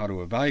who know how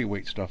to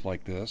evaluate stuff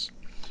like this,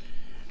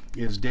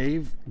 is,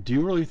 Dave, do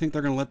you really think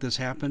they're going to let this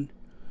happen?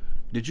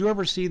 Did you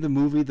ever see the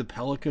movie The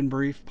Pelican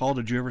Brief? Paul,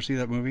 did you ever see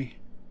that movie?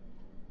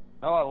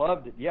 Oh, I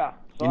loved it. Yeah.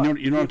 You know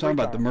what I'm talking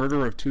about? The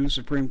murder of 2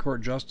 Supreme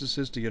Court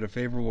justices to get a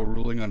favorable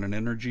ruling on an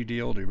energy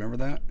deal. Do you remember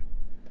that?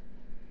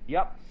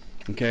 Yep.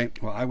 Okay.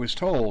 Well, I was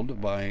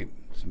told by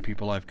some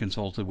people I've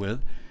consulted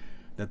with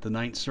that the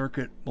Ninth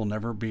Circuit will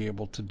never be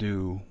able to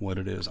do what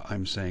it is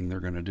I'm saying they're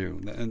going to do.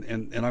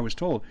 And I was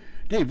told,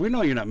 Dave, we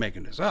know you're not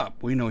making this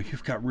up. We know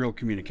you've got real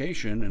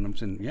communication. And I'm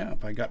saying, yeah,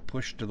 if I got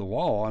pushed to the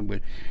wall, I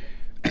would,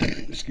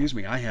 excuse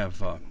me, I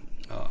have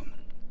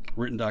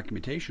written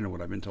documentation of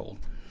what I've been told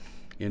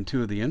in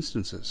 2 of the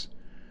instances.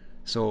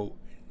 So,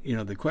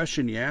 the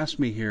question you asked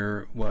me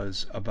here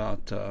was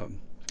about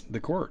the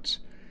courts.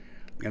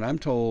 And I'm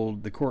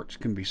told the courts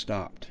can be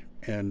stopped.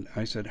 And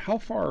I said, how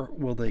far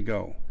will they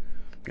go?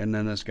 And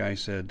then this guy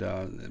said,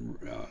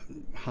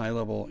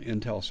 high-level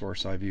intel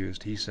source I've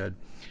used, he said,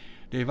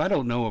 Dave, I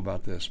don't know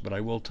about this, but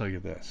I will tell you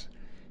this.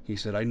 He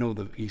said, I know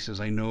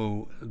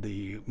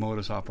the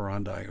modus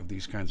operandi of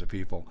these kinds of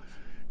people.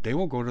 They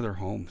will go to their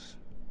homes.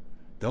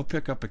 They'll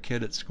pick up a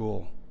kid at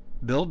school.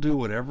 They'll do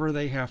whatever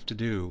they have to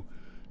do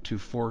to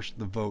force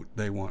the vote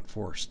they want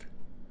forced.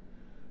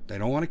 They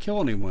don't want to kill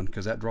anyone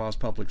because that draws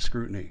public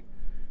scrutiny,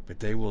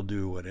 but they will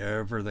do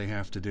whatever they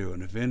have to do.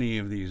 And if any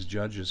of these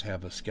judges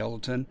have a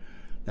skeleton,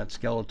 that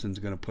skeleton's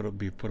going to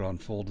be put on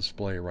full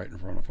display right in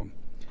front of them.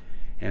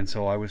 And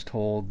so I was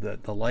told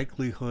that the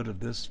likelihood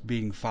of this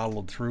being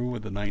followed through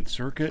with the Ninth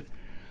Circuit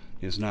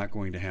is not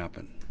going to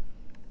happen.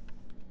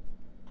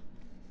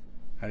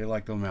 How do you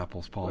like them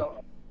apples, Paul?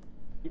 Well,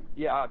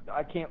 yeah,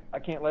 I can't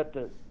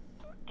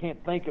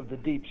think of the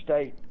deep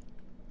state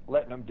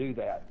letting them do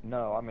that.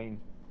 No, I mean,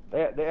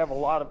 they have a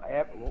lot of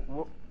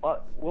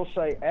we'll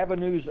say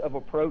avenues of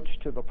approach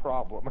to the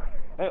problem.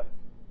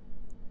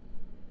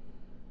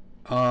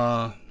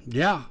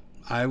 Yeah,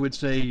 I would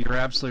say you're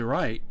absolutely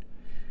right.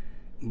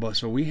 But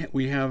so we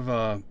have,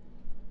 and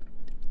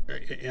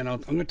I'm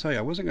going to tell you,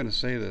 I wasn't going to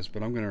say this,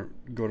 but I'm going to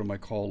go to my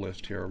call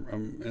list here.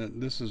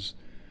 This is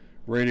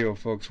radio,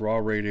 folks, raw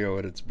radio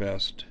at its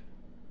best.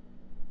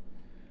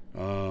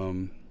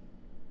 I'm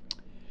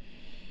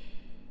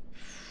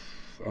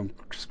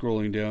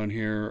scrolling down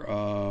here.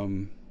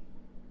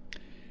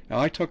 Now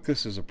I took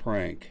this as a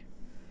prank,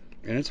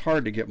 and it's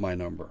hard to get my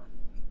number.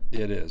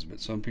 It is,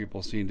 but some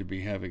people seem to be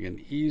having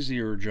an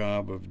easier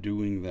job of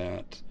doing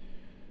that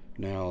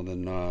now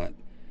than not.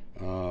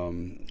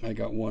 I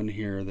got one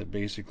here that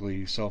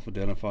basically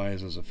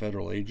self-identifies as a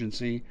federal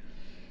agency,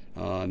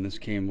 and this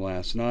came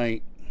last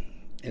night,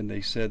 and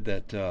they said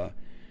that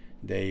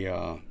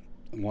they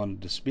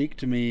wanted to speak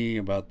to me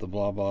about the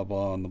blah blah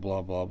blah and the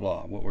blah blah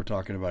blah, what we're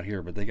talking about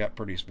here, but they got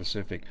pretty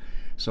specific.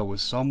 So it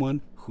was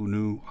someone who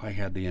knew I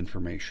had the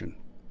information.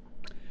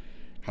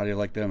 How do you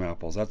like them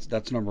apples?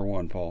 That's number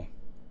one, Paul.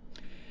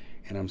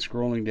 And I'm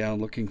scrolling down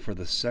looking for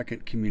the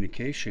second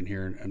communication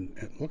here, and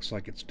it looks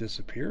like it's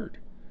disappeared.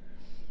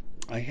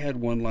 I had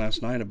one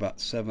last night about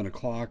 7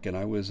 o'clock, and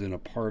I was in a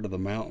part of the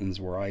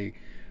mountains where I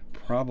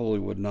probably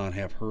would not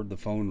have heard the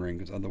phone ring,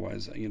 because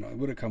otherwise, it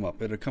would have come up.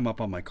 It would have come up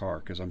on my car,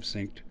 because I'm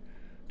synced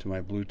to my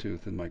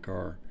Bluetooth in my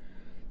car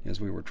as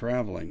we were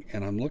traveling.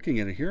 And I'm looking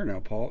at it here now,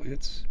 Paul.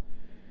 It's,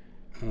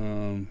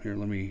 here,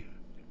 let me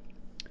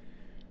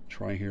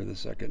try here the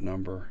second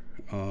number.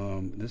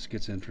 This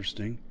gets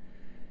interesting.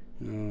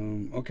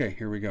 Okay,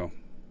 here we go.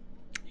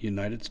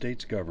 United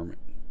States government.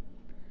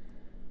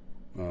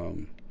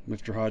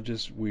 Mr.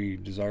 Hodges, we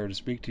desire to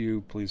speak to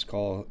you. Please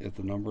call at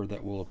the number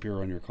that will appear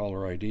on your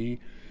caller ID.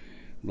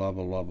 Blah,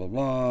 blah, blah, blah,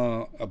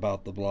 blah,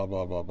 about the blah,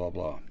 blah, blah, blah,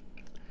 blah.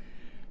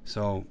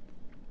 So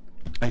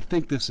I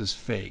think this is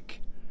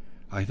fake.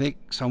 I think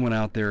someone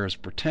out there is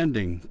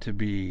pretending to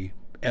be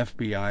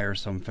FBI or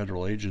some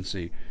federal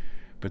agency,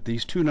 but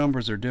these two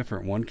numbers are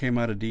different. One came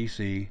out of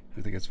D.C.,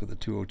 I think it's for the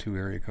 202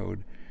 area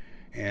code,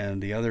 and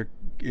the other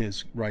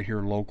is right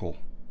here local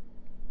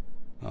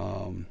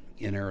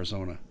in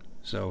Arizona.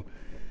 So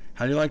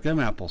how do you like them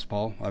apples,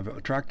 Paul? I've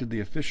attracted the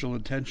official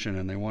attention,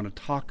 and they want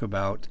to talk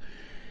about,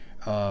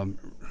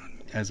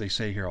 as they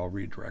say here, I'll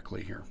read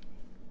directly here.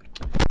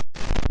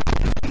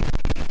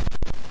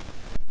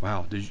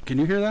 Wow, can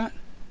you hear that?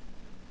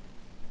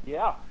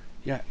 Yeah.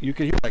 Yeah, you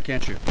can hear that,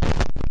 can't you?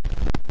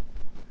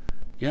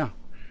 Yeah.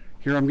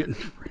 Here I'm getting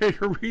ready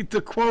to read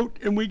the quote,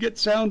 and we get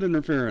sound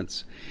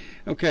interference.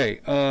 Okay,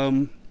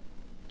 and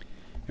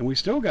we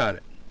still got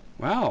it.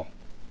 Wow.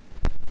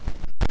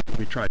 Let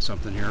me try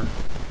something here.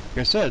 Like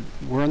I said,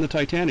 we're on the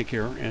Titanic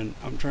here, and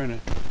I'm trying to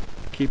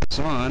keep this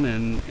on,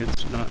 and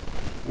it's not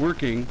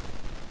working.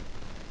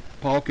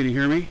 Paul, can you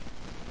hear me?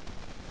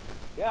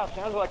 Yeah, it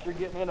sounds like you're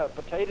getting in a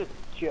potato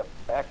chip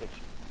package.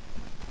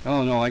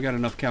 Oh, no, I got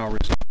enough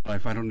calories in my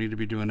life. I don't need to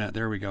be doing that.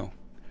 There we go.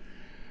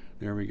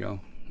 There we go.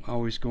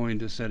 Always going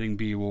to setting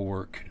B will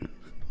work.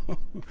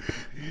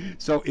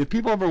 So if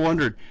people ever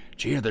wondered,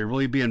 gee, are they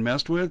really being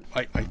messed with?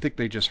 I think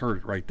they just heard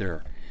it right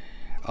there.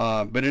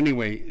 But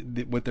anyway,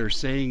 what they're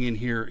saying in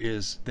here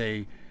is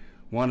they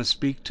want to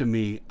speak to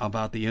me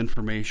about the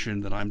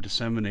information that I'm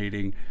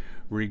disseminating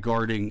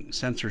regarding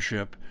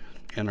censorship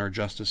and our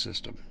justice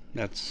system.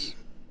 That's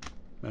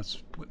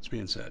what's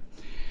being said.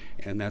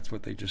 And that's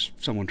what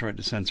someone tried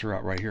to censor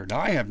out right here. Now,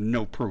 I have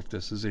no proof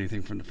this is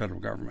anything from the federal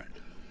government.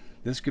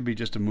 This could be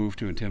just a move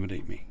to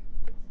intimidate me.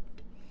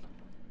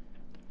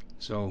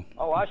 So.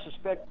 Oh, I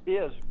suspect it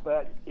is,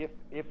 but if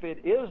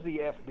it is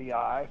the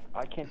FBI,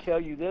 I can tell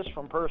you this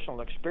from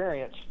personal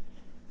experience,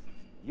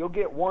 you'll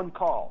get one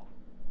call.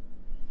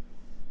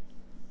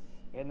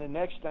 And the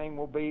next thing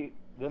will be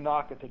the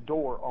knock at the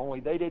door, only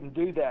they didn't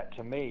do that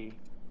to me.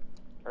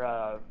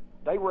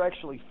 They were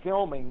actually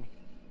filming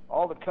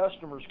all the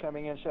customers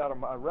coming inside of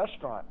my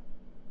restaurant.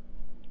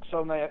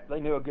 So they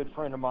knew a good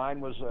friend of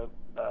mine was a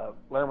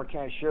Larimer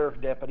County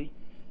Sheriff deputy.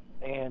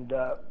 And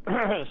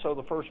so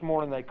the first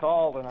morning they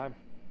called, and I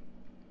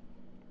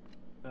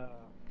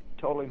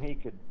told him he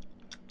could,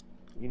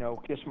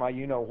 kiss my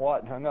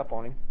you-know-what, and hung up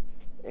on him.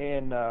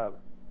 And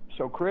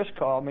so Chris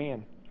called me,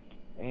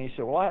 And he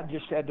said, well, I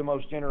just had the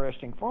most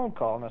interesting phone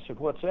call. And I said,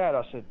 what's that?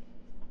 I said,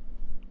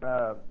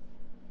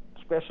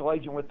 special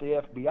agent with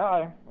the FBI.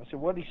 I said,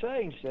 what did he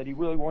say? He said he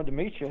really wanted to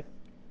meet you.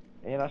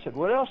 And I said,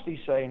 what else did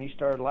he say? And he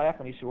started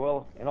laughing. He said,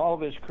 well, in all of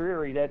his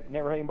career, he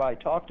never had anybody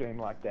talk to him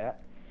like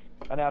that.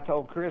 And I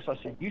told Chris, I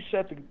said, you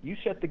set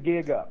the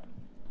gig up.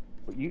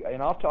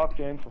 And I'll talk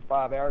to him for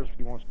 5 hours if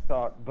he wants to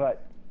talk,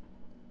 but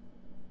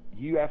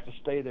you have to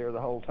stay there the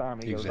whole time.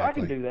 And he goes, I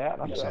can do that.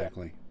 And I said,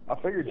 I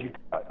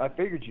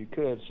figured you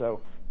could.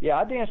 So, yeah,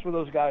 I danced with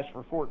those guys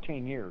for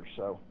 14 years,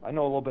 so I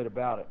know a little bit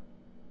about it.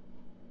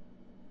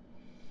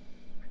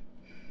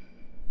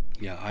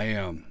 Yeah,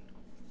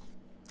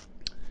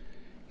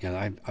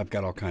 I've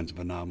got all kinds of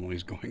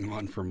anomalies going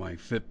on from my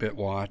Fitbit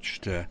watch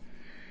to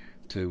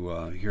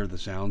hear the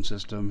sound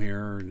system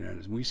here.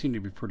 And we seem to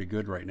be pretty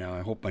good right now.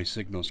 I hope my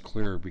signal's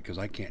clear because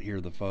I can't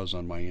hear the fuzz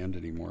on my end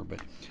anymore.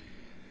 But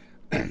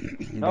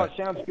no, it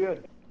sounds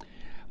good.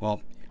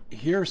 Well,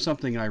 here's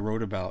something I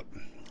wrote about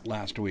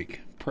last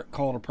week.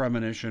 Call it a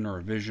premonition or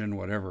a vision,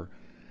 whatever.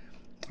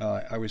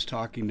 I was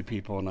talking to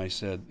people and I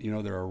said,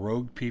 there are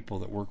rogue people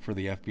that work for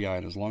the FBI,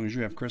 and as long as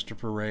you have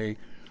Christopher Wray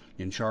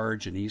in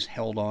charge and he's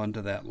held on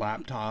to that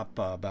laptop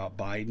about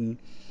Biden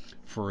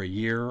for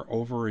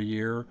over a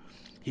year,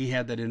 he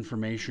had that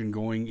information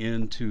going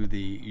into the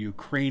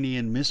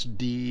Ukrainian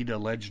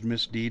alleged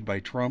misdeed by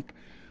Trump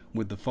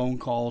with the phone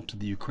call to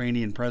the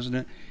Ukrainian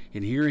president,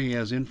 and here he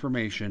has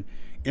information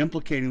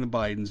implicating the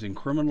Bidens in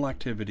criminal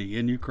activity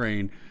in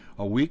Ukraine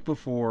a week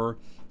before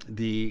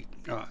the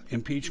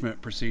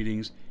impeachment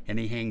proceedings, and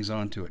he hangs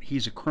on to it.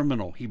 He's a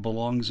criminal. He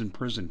belongs in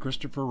prison.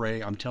 Christopher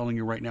Wray, I'm telling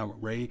you right now,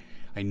 Ray,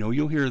 I know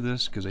you'll hear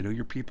this because I know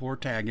your people are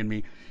tagging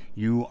me.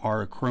 You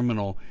are a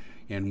criminal,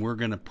 and we're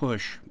going to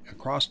push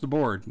across the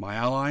board, my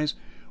allies,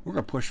 we're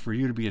going to push for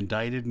you to be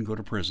indicted and go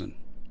to prison.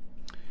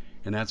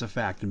 And that's a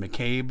fact. And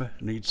McCabe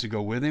needs to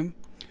go with him.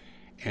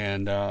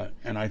 And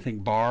I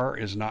think Barr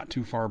is not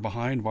too far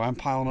behind. Well, I'm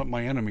piling up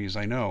my enemies,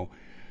 I know.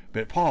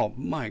 But Paul,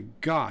 my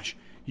gosh,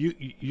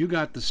 you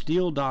got the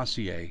Steele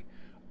dossier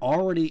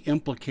already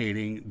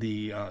implicating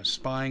the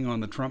spying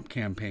on the Trump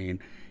campaign,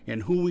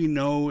 and who we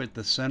know at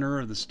the center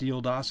of the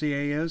Steele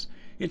dossier is?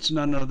 It's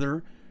none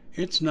other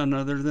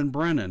than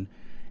Brennan,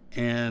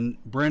 and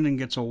Brennan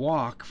gets a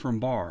walk from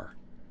Barr.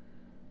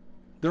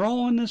 They're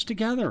all in this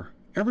together.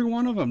 Every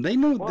one of them. They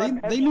knew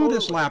they knew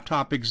this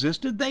laptop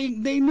existed. They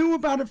knew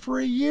about it for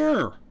a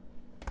year.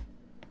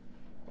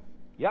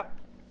 Yep.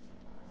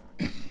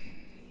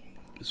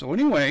 So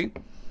anyway,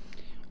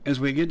 as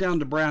we get down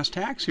to brass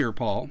tacks here,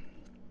 Paul,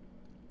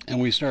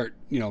 and we start,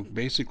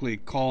 basically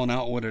calling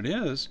out what it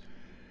is,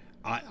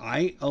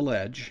 I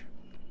allege,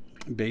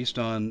 based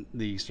on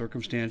the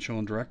circumstantial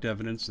and direct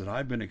evidence that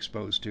I've been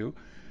exposed to,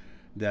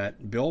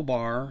 that Bill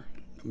Barr,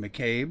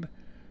 McCabe,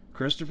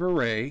 Christopher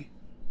Wray,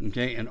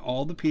 okay, and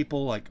all the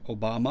people like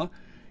Obama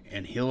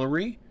and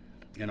Hillary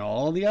and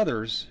all the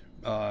others,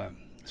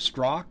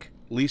 Strzok,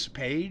 Lisa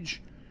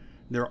Page,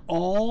 they're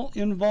all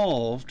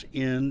involved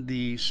in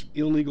the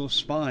illegal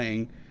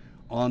spying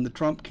on the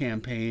Trump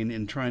campaign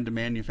and trying to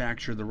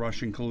manufacture the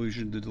Russian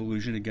collusion, the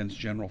delusion against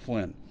General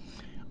Flynn.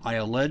 I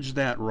allege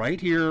that right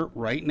here,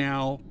 right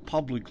now,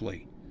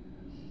 publicly.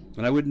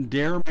 And I wouldn't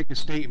dare make a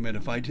statement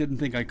if I didn't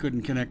think I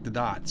couldn't connect the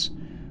dots,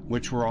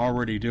 which we're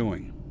already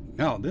doing.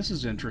 Now, this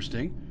is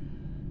interesting.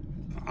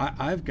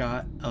 I've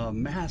got a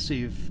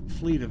massive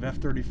fleet of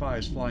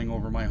F-35s flying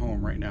over my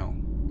home right now.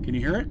 Can you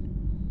hear it?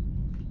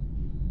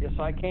 Yes,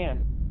 I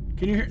can.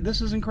 Can you hear?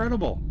 This is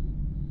incredible.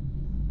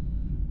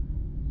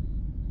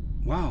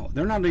 Wow,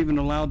 they're not even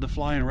allowed to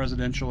fly in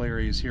residential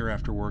areas here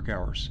after work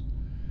hours.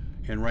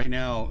 And right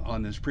now,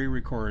 on this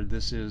pre-record,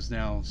 this is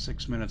now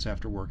 6 minutes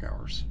after work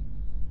hours.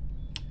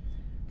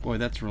 Boy,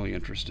 that's really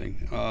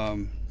interesting.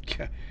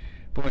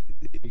 Boy,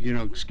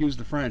 excuse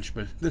the French,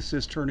 but this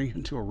is turning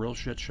into a real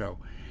shit show.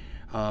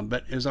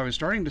 But as I was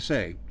starting to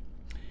say,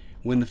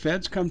 when the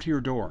feds come to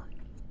your door,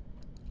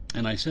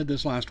 and I said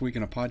this last week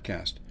in a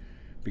podcast,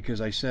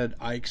 because I said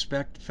I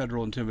expect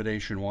federal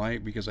intimidation. Why?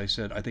 Because I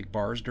said I think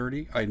Barr's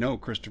dirty. I know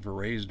Christopher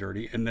Wray's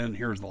dirty, and then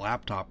here's the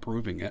laptop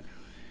proving it.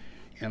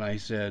 And I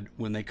said,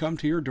 when they come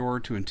to your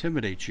door to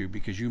intimidate you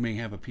because you may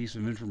have a piece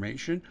of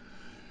information,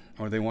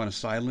 or they want to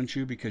silence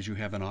you because you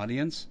have an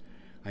audience,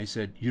 I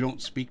said, you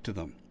don't speak to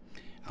them.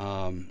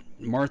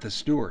 Martha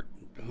Stewart,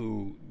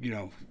 who,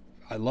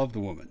 I love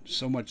the woman,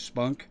 so much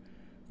spunk,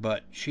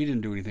 but she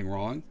didn't do anything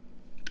wrong.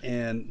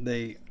 And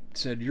they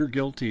said, you're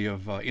guilty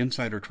of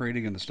insider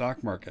trading in the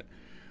stock market.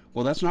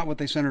 Well, that's not what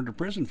they sent her to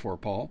prison for,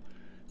 Paul.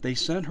 They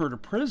sent her to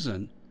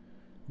prison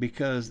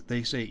because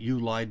they say you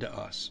lied to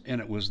us. And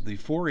it was the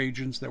 4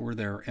 agents that were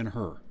there and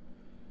her.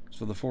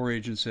 So the 4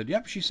 agents said,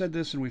 yep, she said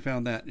this and we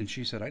found that. And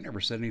she said, I never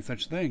said any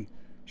such thing.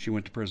 She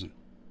went to prison.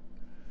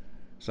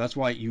 So that's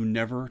why you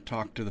never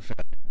talk to the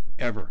Fed,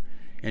 ever.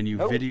 And you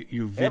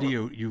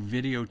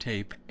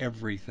videotape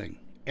everything.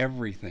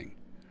 Everything.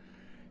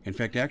 In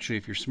fact, actually,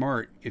 if you're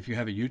smart, if you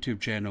have a YouTube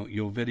channel,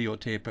 you'll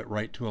videotape it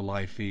right to a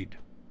live feed.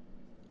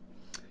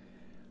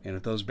 And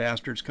if those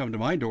bastards come to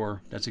my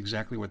door, that's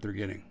exactly what they're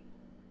getting.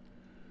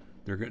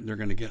 they're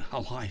going to get a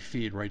live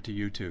feed right to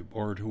YouTube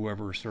or to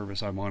whoever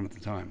service I'm on at the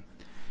time.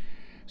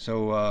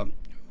 So,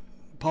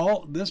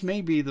 Paul, this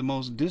may be the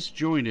most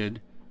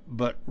disjointed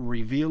but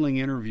revealing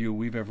interview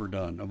we've ever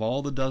done. Of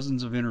all the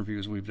dozens of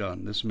interviews we've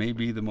done, this may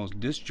be the most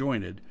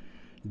disjointed,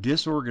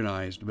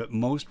 disorganized, but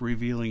most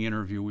revealing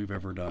interview we've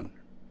ever done.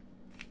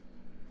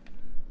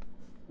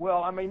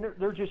 Well, I mean,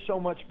 there's just so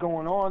much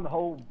going on. The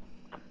whole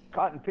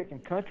cotton picking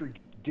country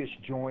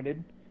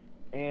disjointed,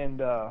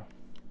 and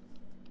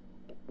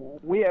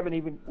we haven't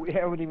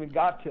even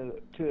got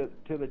to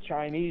the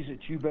Chinese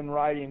that you've been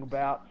writing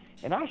about.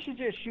 And I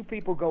suggest you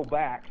people go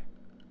back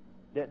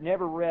that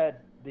never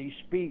read the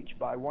speech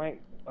by Wang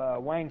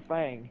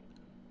Feng.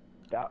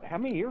 How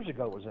many years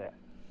ago was that?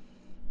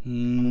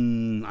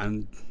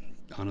 I'm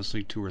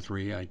honestly 2 or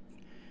 3.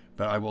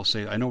 But I will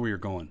say I know where you're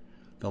going.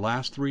 The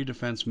last 3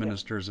 defense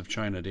ministers of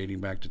China, dating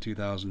back to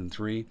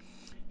 2003,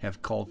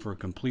 have called for a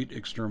complete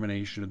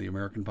extermination of the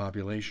American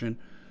population.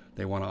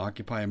 They want to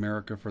occupy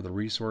America for the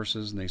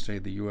resources, and they say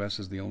the U.S.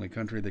 is the only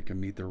country that can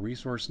meet their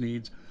resource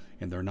needs,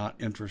 and they're not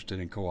interested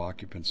in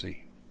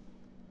co-occupancy.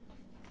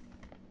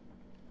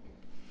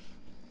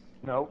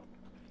 No.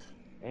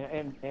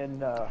 And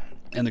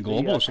the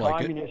globalists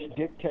like it. The communist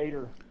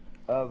dictator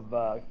of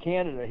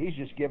Canada, he's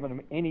just giving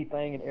them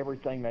anything and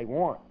everything they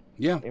want.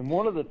 Yeah. And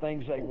one of the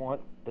things they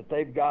want that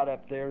they've got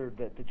up there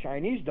that the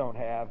Chinese don't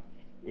have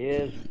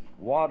is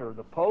water.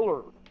 The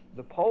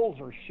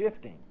poles are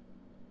shifting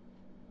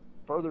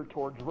further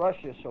towards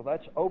Russia, so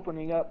that's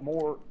opening up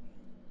more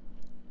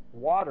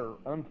water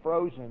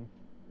unfrozen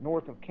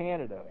north of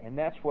Canada, and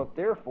that's what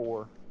they're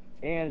for,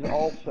 and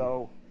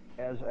also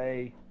as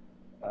a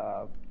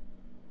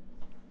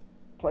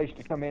place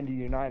to come into the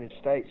United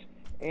States.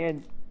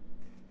 And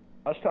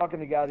I was talking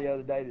to a guy the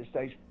other day that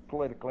stays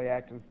politically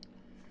active,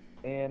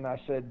 and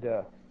I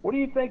said, what do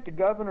you think the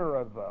governor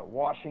of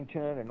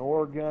Washington and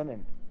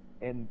Oregon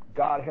and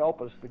God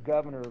help us, the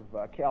governor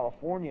of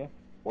California,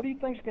 what do you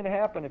think is going to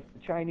happen if the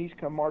Chinese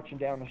come marching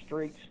down the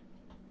streets?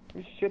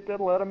 There's shit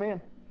that'll let them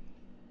in.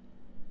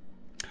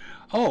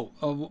 Oh,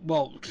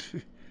 well,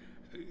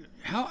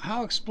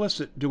 how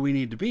explicit do we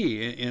need to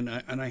be? And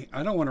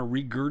I don't want to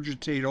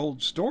regurgitate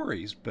old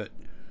stories, but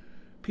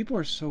people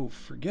are so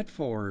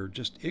forgetful or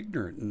just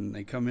ignorant, and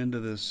they come into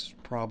this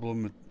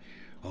problem.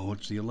 Oh,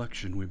 it's the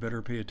election. We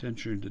better pay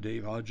attention to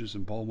Dave Hodges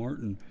and Paul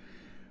Martin.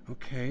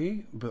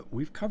 Okay, but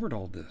we've covered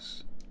all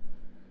this.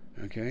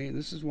 Okay,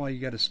 this is why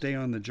you got to stay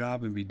on the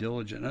job and be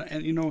diligent.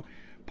 And you know,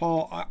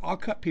 Paul, I'll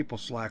cut people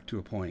slack to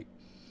a point,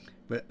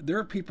 but there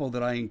are people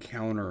that I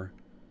encounter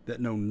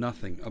that know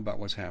nothing about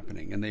what's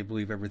happening, and they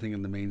believe everything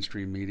in the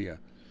mainstream media.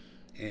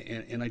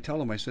 And I tell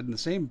them, I said, in the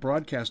same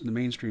broadcast in the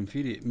mainstream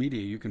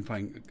media, you can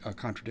find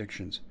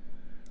contradictions.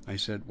 I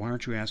said, why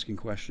aren't you asking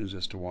questions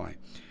as to why?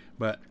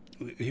 But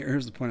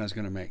here's the point I was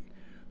going to make.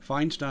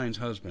 Feinstein's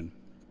husband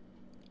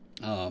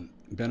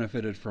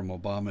benefited from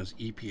Obama's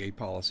EPA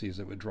policies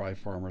that would drive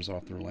farmers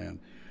off their land,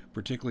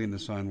 particularly in the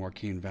San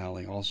Joaquin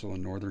Valley, also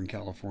in Northern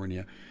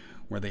California,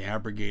 where they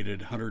abrogated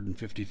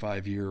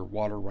 155-year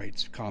water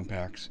rights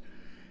compacts,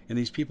 and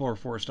these people are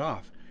forced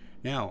off.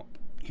 Now,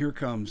 here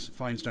comes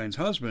Feinstein's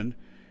husband,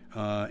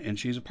 and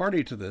she's a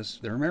party to this.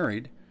 They're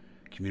married,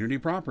 community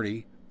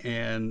property,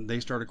 and they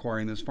start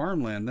acquiring this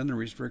farmland. Then the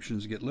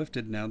restrictions get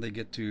lifted. Now they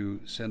get to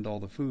send all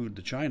the food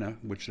to China,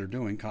 which they're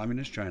doing,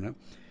 communist China,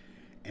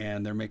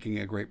 and they're making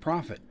a great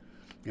profit.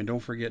 And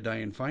don't forget,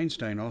 Dianne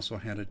Feinstein also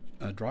had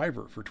a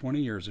driver for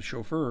 20 years, a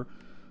chauffeur,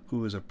 who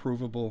was a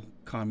provable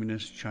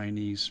communist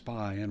Chinese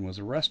spy and was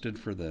arrested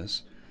for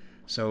this.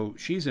 So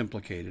she's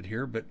implicated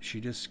here, but she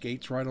just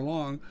skates right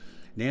along.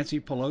 Nancy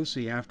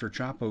Pelosi, after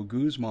Chapo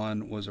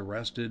Guzman was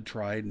arrested,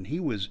 tried, and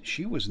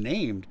she was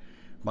named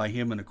by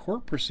him in a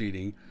court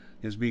proceeding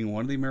as being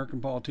one of the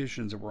American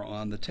politicians that were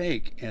on the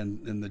take,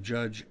 and the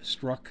judge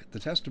struck the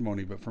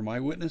testimony. But from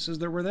eyewitnesses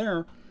that were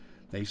there,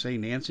 they say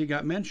Nancy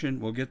got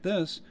mentioned. Well, get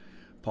this.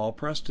 Paul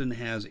Preston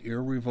has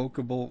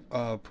irrevocable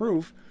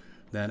proof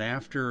that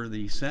after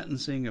the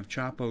sentencing of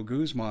Chapo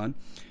Guzman,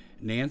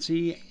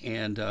 Nancy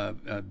and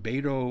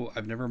Beto,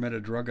 I've never met a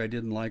drug I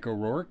didn't like,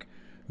 O'Rourke,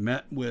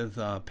 met with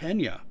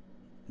Pena,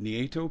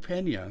 Nieto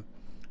Pena,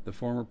 the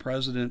former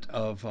president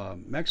of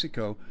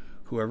Mexico,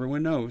 who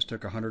everyone knows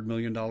took a $100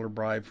 million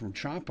bribe from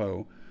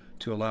Chapo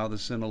to allow the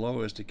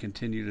Sinaloas to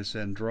continue to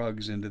send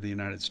drugs into the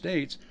United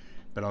States.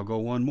 But I'll go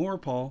one more,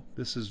 Paul.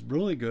 This is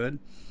really good.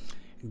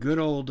 Good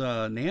old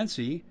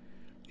Nancy,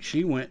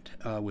 she went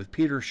with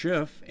Peter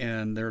Schiff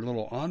and their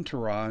little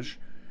entourage,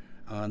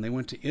 and they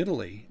went to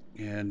Italy.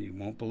 And you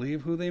won't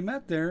believe who they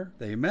met there.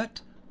 They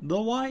met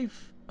the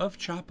wife of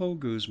Chapo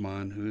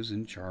Guzman, who's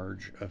in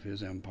charge of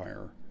his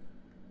empire.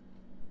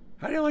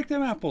 How do you like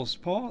them apples,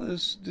 Paul?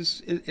 That's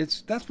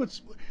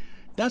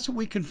what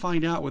we can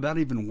find out without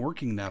even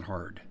working that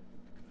hard.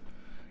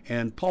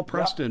 And Paul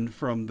Preston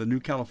from the New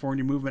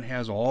California Movement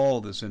has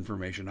all this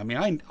information. I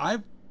mean,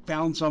 I've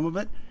found some of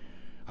it.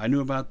 I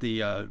knew about the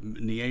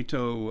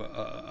Nieto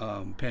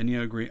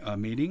Pena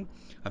meeting.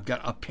 I've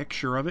got a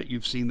picture of it.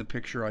 You've seen the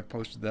picture. I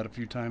posted that a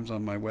few times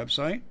on my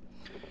website.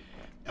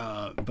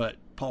 But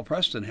Paul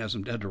Preston has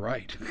them dead to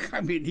right.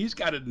 I mean, he's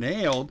got it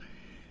nailed,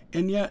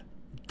 and yet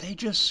they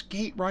just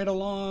skate right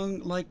along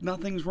like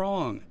nothing's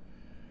wrong.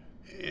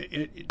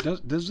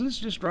 Does this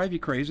just drive you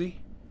crazy?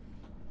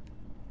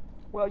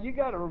 Well, you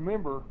got to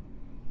remember,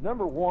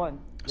 number one.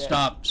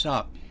 Stop.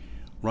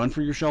 Run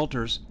for your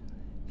shelters.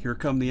 Here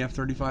come the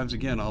F-35s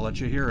again. I'll let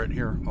you hear it.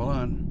 Here, hold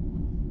on.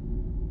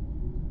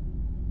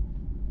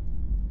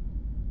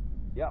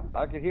 Yeah,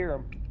 I could hear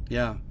them.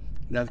 Yeah.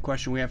 Now the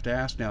question we have to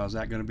ask now, is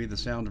that going to be the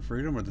sound of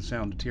freedom or the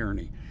sound of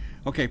tyranny?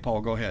 Okay,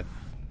 Paul, go ahead.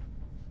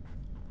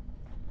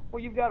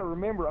 Well, you've got to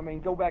remember, I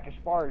mean, go back as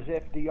far as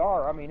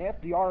FDR. I mean,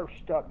 FDR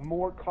stuck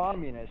more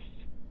communists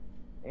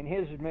in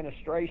his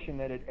administration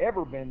than had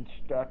ever been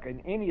stuck in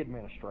any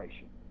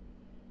administration.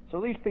 So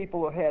these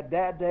people have had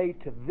that day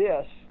to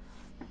this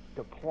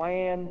to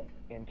plan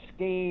and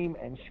scheme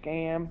and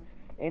scam,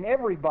 and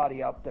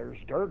everybody out there is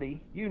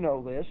dirty. You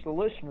know this. The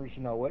listeners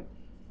know it.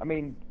 I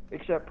mean,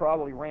 except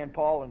probably Rand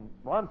Paul and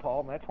Ron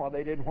Paul, and that's why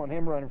they didn't want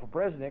him running for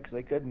president,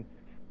 because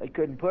they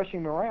couldn't push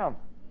him around.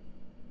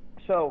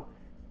 So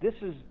this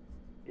is,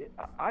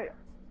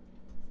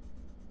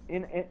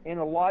 in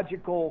a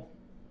logical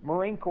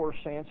Marine Corps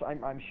sense,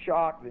 I'm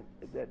shocked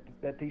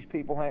that these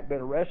people haven't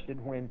been arrested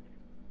when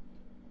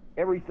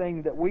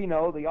everything that we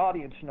know, the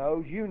audience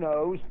knows, you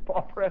knows,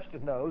 Paul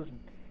Preston knows,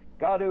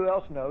 God who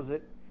else knows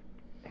it,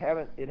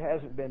 it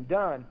hasn't been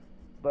done.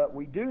 But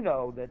we do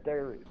know that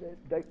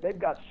they've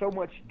got so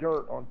much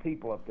dirt on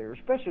people up there,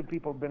 especially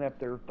people who've been up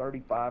there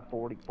 35,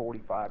 40,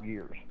 45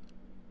 years.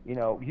 You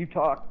know, you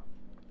talk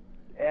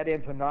ad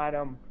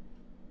infinitum,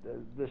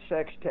 the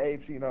sex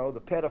tapes, you know, the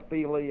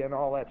pedophilia and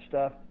all that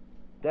stuff.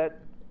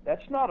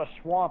 That's not a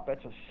swamp,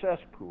 that's a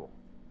cesspool.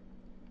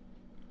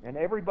 And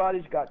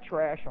everybody's got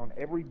trash on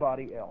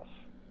everybody else.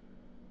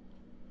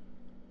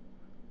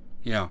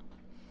 Yeah,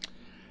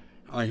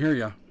 I hear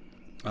you.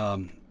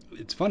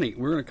 It's funny,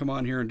 we're going to come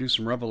on here and do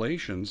some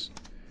revelations,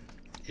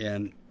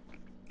 and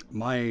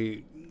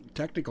my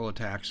technical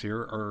attacks here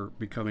are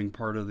becoming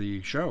part of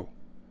the show.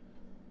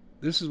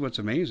 This is what's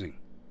amazing.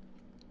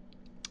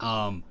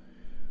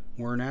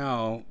 We're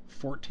now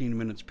 14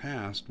 minutes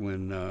past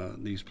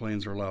when these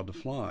planes are allowed to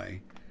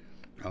fly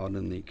out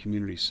in the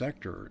community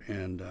sector,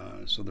 and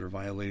so they're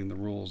violating the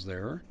rules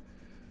there,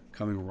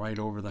 coming right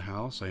over the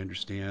house. I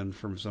understand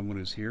from someone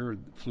who's here,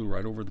 flew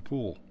right over the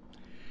pool.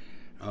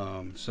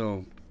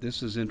 So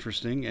this is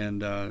interesting,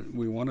 and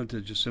we wanted to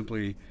just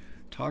simply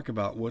talk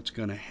about what's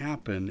going to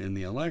happen in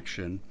the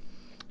election.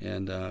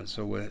 And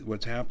so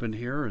what's happened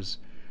here is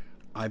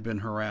I've been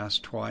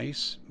harassed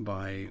twice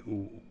by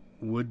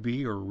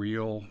would-be or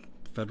real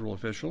federal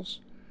officials.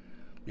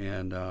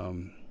 And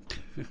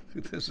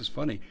this is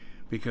funny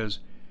because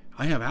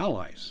I have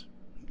allies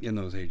in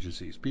those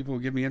agencies. People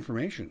will give me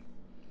information.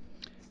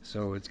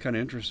 So it's kind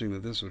of interesting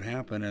that this would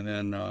happen. And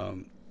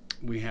then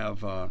we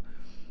have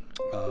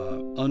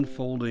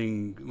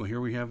unfolding. Well,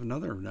 here we have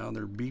another. Now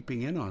they're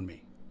beeping in on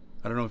me.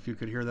 I don't know if you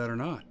could hear that or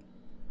not.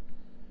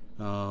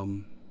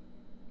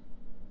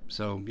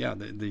 So yeah,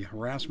 the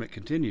harassment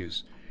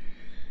continues.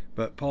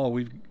 But Paul,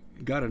 we've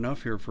got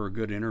enough here for a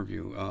good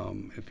interview.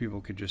 If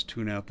people could just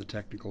tune out the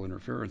technical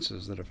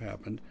interferences that have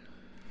happened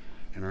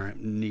and our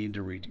need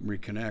to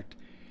reconnect.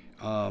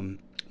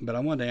 But I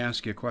wanted to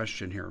ask you a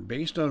question here.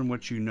 Based on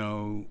what you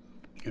know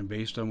and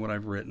based on what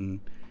I've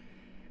written,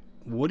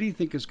 what do you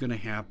think is going to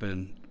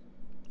happen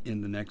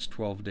in the next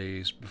 12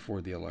 days before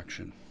the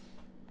election?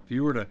 If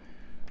you were to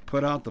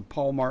put out the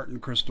Paul Martin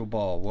crystal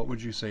ball, what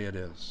would you say it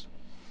is?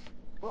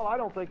 Well, I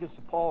don't think it's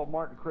the Paul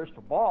Martin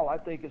crystal ball. I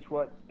think it's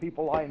what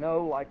people I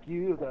know, like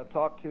you, that I've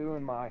talked to,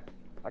 and I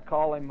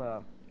call him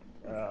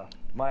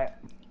my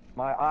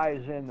eye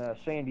is in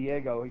San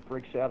Diego. He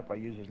freaks out if I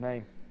use his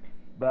name,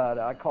 but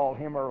I called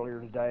him earlier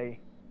today,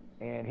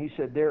 and he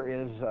said there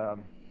is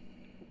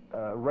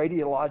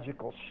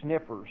radiological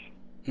sniffers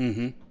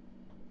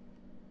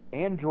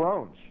and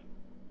drones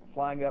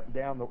flying up and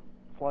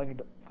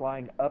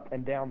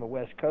down the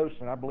West Coast,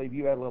 and I believe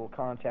you had a little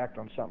contact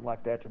on something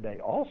like that today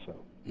also.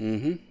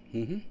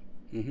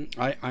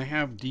 I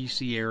have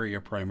D.C. area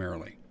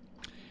primarily,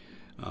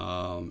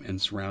 and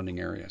surrounding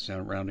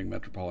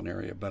metropolitan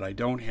area, but I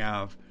don't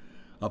have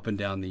up and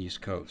down the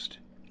East Coast.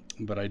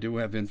 But I do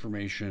have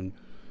information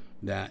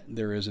that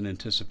there is an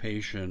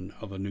anticipation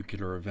of a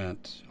nuclear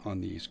event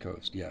on the East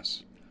Coast,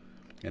 yes.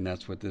 And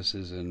that's what this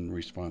is in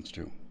response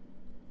to.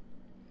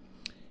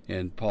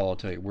 And Paul, I'll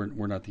tell you,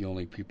 we're not the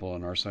only people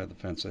on our side of the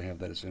fence that have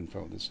that as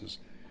info.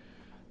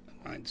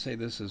 I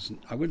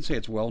wouldn't say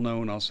it's well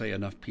known. I'll say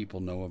enough people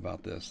know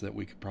about this that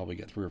we could probably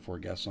get 3 or 4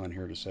 guests on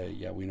here to say,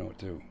 yeah, we know it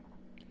too.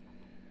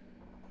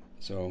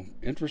 So,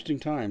 interesting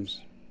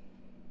times.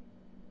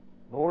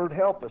 Lord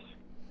help us.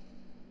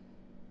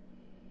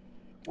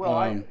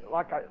 Well,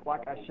 like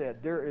I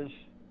said, there's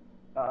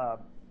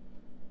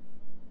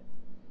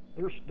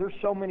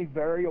so many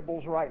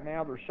variables right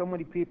now. There's so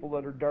many people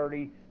that are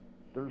dirty.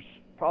 There's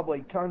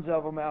probably tons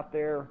of them out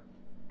there,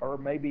 or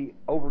maybe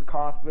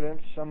overconfident.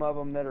 Some of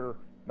them that are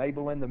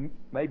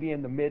maybe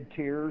in the mid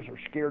tiers or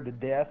scared to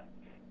death.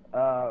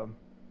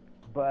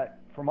 But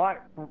from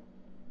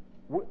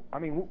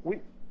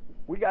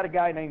we got a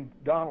guy named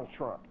Donald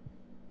Trump,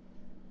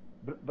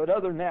 but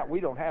other than that, we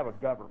don't have a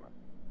government.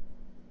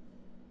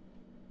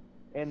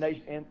 And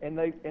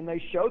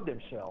they showed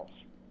themselves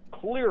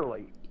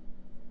clearly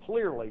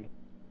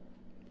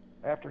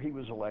after he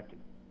was elected.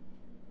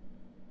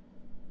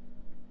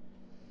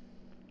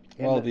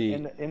 Well,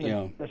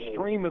 the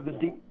stream of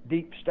the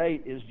deep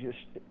state is just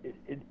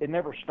it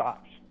never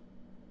stops.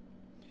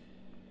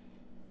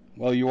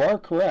 Well, you are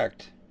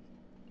correct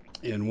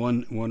in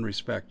one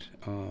respect.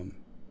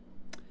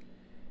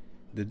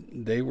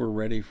 They were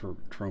ready for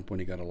Trump when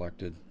he got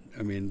elected.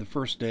 I mean, the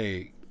first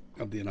day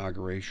of the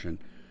inauguration,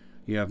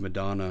 you have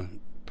Madonna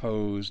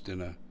posed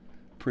in a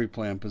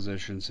pre-planned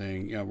position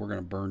saying, yeah, we're going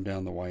to burn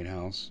down the White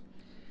House.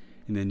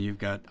 And then you've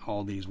got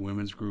all these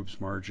women's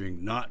groups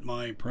marching, not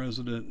my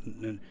president.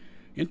 And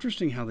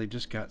interesting how they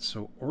just got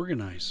so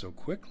organized so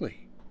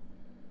quickly.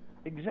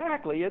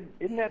 Exactly.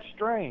 Isn't that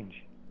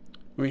strange?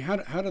 I mean,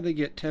 how do they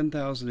get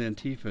 10,000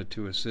 Antifa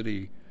to a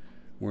city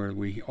where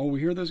we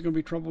hear there's going to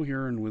be trouble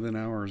here, and within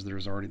hours they're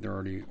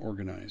already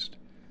organized?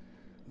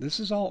 This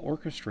is all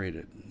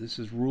orchestrated. This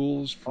is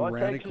rules for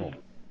radical.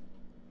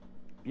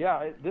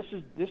 This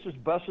is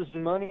buses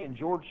and money and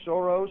George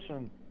Soros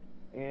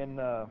and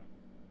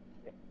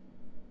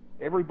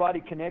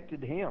everybody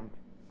connected to him.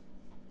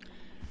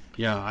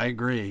 Yeah, I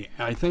agree.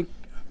 I think,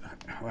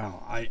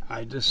 well,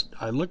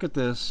 I look at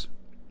this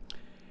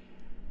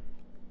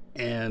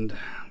and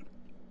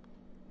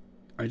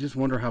I just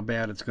wonder how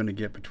bad it's going to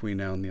get between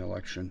now and the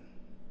election.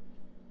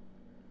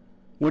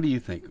 What do you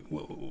think?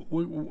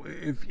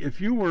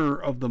 If you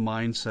were of the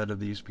mindset of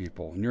these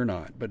people, and you're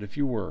not, but if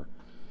you were,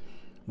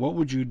 what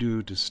would you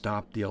do to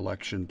stop the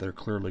election they're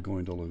clearly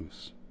going to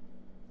lose?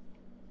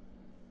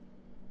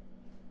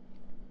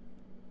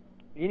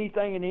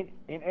 Anything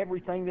and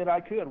everything that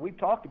I could. We've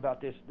talked about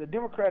this. The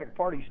Democratic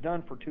Party's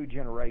done for 2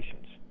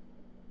 generations.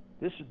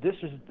 This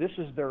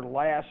is their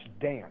last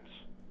dance.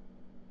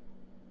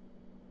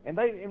 And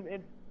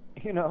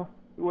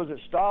was it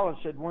Stalin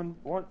said one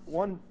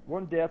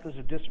death is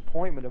a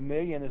disappointment, a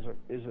million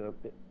is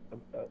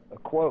a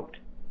quote.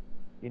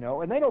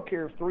 And they don't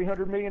care if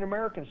 300 million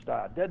Americans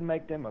died. Doesn't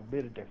make them a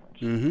bit of difference.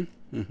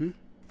 Mm-hmm. Mm-hmm.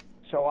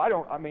 So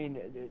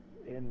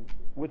and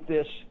with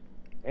this,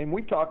 and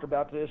we talked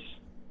about this,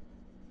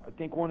 I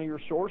think one of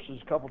your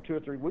sources 2 or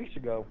 3 weeks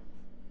ago,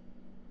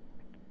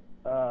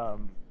 about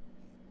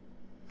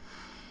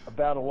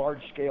a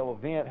large-scale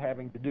event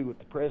having to do with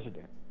the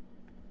president.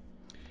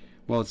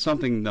 Well, it's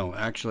something, no,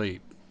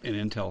 actually, an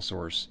intel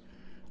source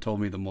told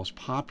me the most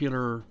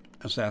popular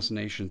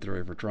assassination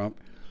theory for Trump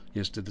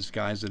is to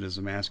disguise it as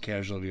a mass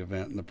casualty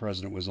event and the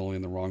president was only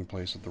in the wrong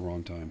place at the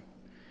wrong time.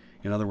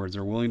 In other words,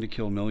 they're willing to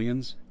kill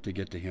millions to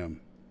get to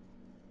him.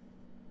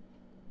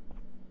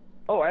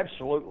 Oh,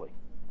 absolutely.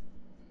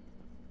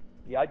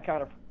 Yeah, I'd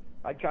kind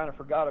of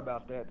forgot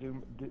about that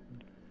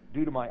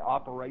due to my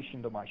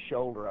operation to my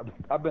shoulder.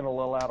 I've been a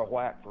little out of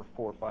whack for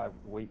 4 or 5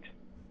 weeks.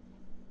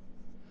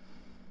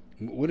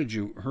 What, did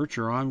you hurt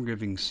your arm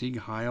giving Sieg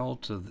Heil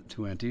to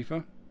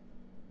Antifa?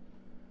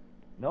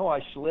 No,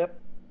 I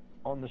slipped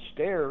on the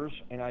stairs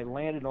and I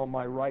landed on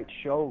my right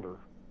shoulder,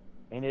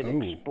 and it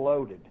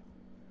exploded.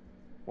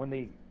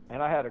 And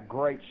I had a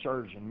great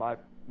surgeon.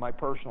 My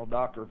personal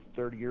doctor of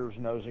 30 years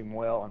knows him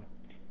well, and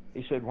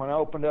he said when I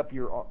opened up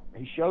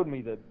he showed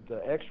me the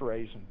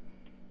X-rays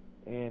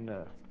and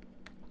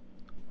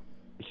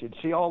he said,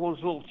 see all those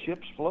little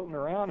chips floating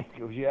around? He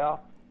goes, yeah,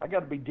 I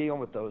got to be dealing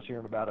with those here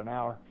in about an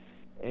hour.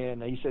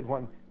 And he said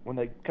when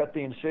they cut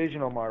the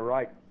incision on my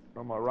right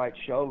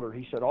shoulder,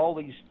 he said all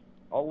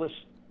this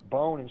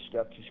bone and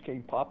stuff just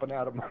came popping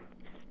out of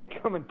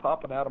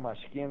my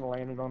skin,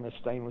 landing on this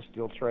stainless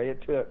steel tray.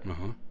 It took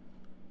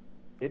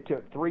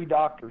 3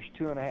 doctors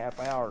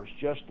 2.5 hours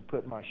just to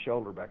put my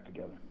shoulder back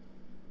together.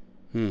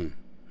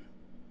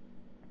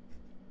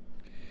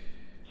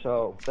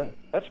 So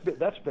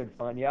that's been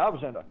fun. Yeah, I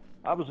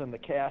was in the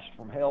cast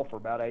from hell for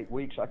about 8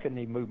 weeks. I couldn't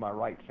even move my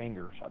right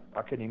fingers.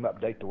 I couldn't even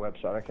update the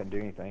website. I couldn't do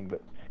anything.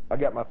 But I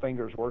got my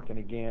fingers working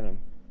again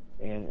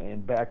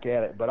and back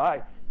at it. But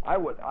I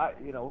would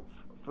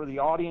for the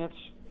audience,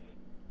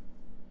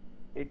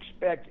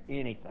 expect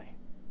anything.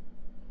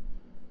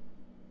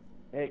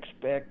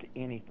 Expect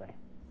anything.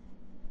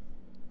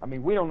 I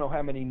mean, we don't know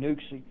how many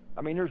nukes.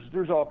 I mean,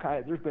 there's all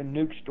kinds. There's been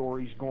nuke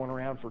stories going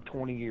around for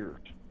 20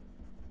 years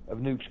of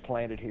nukes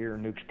planted here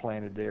and nukes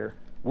planted there.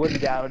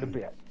 Wouldn't doubt it a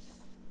bit.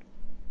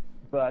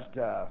 But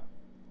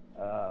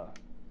I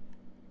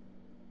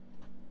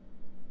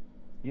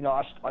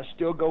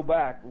still go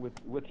back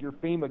with your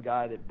FEMA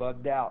guy that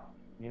bugged out.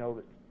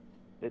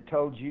 That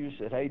told you,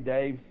 said, hey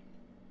Dave,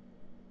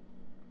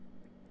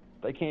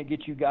 they can't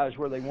get you guys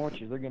where they want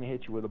you. They're going to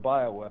hit you with a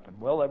bioweapon.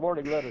 Well, they've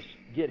already let us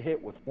get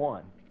hit with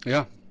one.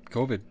 Yeah,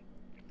 COVID.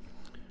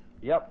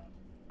 Yep,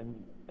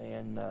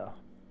 and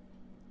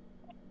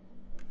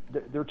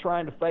they're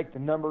trying to fake the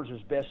numbers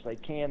as best they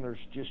can. There's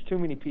just too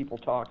many people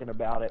talking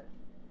about it,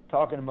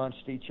 talking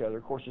amongst each other.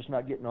 Of course, it's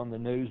not getting on the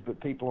news, but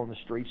people on the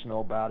streets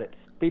know about it.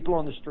 People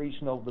on the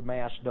streets know the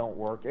masks don't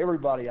work.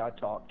 Everybody I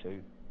talk to,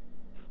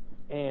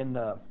 and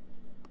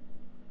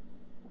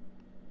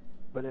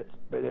But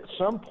at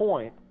some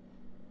point,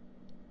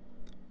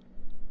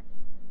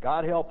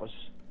 God help us,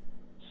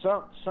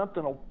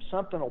 something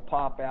will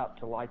pop out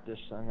to light this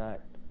thing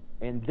up,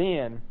 and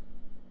then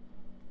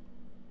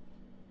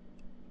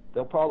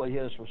they'll probably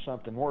hit us with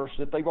something worse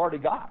that they've already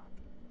got.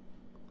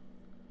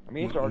 I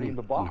mean, it's already in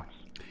the box.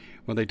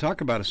 Well, they talk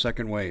about a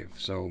second wave,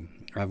 so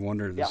I've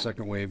wondered if the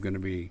second wave going to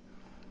be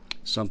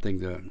something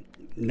to...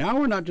 Now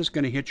we're not just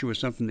going to hit you with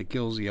something that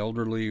kills the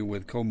elderly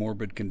with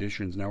comorbid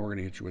conditions. Now we're going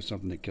to hit you with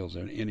something that kills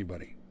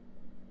anybody.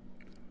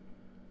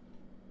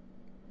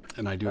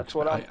 And I do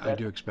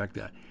expect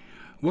that.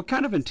 What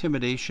kind of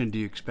intimidation do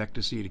you expect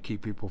to see to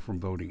keep people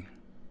from voting?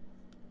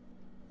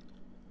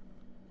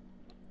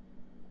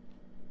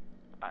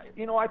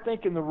 I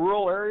think in the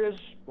rural areas,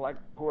 like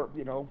where,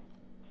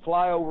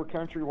 flyover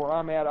country where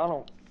I'm at,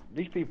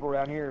 these people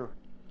around here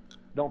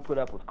don't put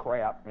up with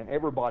crap, and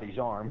everybody's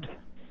armed.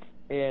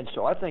 And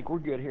so I think we're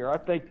good here. I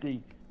think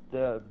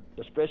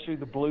especially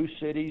the blue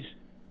cities,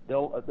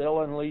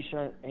 they'll unleash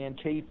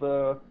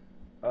Antifa,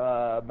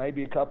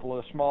 maybe a couple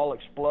of small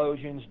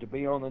explosions to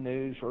be on the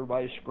news where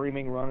everybody's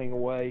screaming, running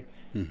away.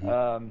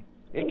 Mm-hmm.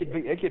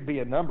 It could be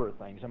a number of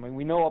things. I mean,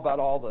 we know about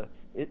all the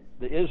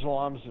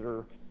Islams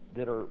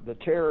that are the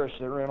terrorists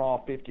that are in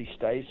all 50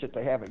 states that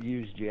they haven't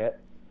used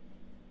yet.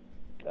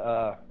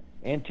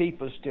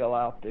 Antifa's still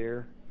out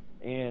there,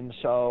 and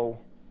so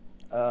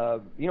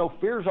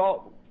fear's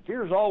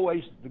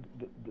always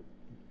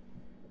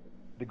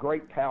the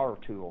great power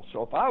tool.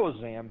 So if I was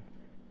them,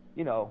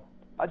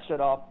 I'd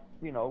set off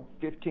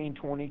 15,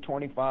 20,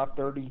 25,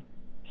 30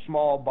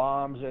 small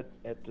bombs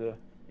at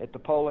the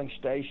polling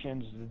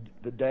stations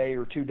the day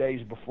or 2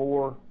 days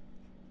before,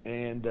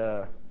 and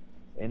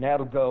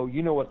that'll go.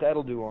 You know what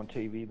that'll do on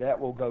TV? That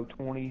will go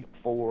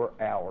 24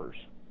 hours.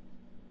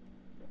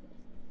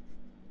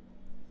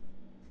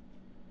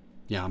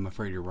 Yeah, I'm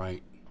afraid you're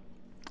right.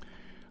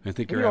 I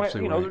think you're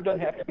absolutely right. There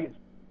doesn't have to be.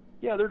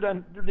 Yeah, there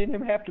didn't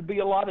even have to be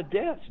a lot of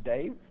deaths,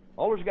 Dave.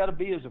 All there's got to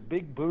be is a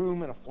big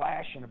boom and a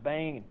flash and a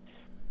bang, and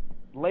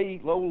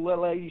little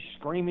ladies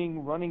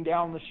screaming, running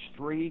down the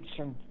streets,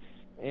 and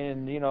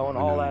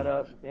all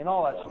that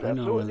stuff.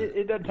 So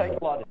it doesn't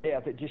take a lot of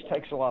death. It just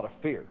takes a lot of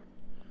fear.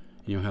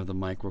 You have the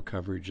micro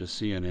coverage of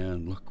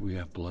CNN. Look, we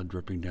have blood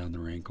dripping down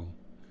their ankle.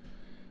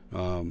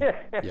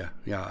 Yeah.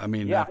 I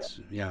mean, that's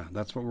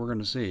what we're going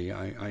to see.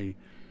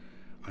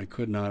 I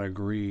could not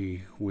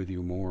agree with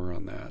you more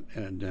on that.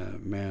 And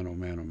man, oh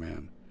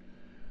man,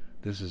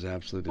 this is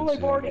absolute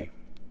insanity.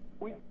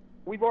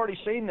 We've already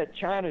seen that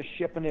China's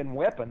shipping in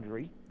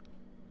weaponry,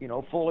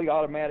 fully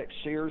automatic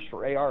Sears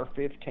for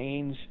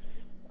AR-15s,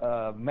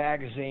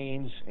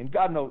 magazines, and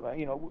God knows,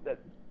 that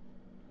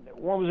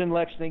one was in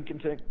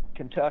Lexington,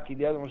 Kentucky,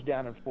 the other one was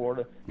down in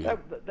Florida. Yeah.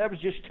 That was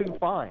just 2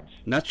 finds.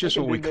 And that's just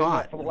what we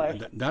caught.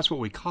 That's what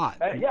we caught.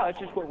 That's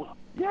just what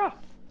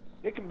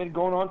it can have been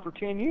going on for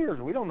 10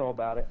 years. We don't know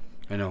about it.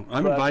 I know.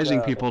 I'm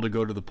advising people to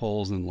go to the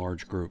polls in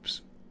large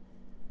groups.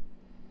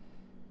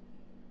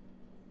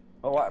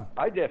 Oh,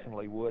 I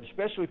definitely would,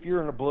 especially if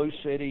you're in a blue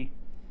city.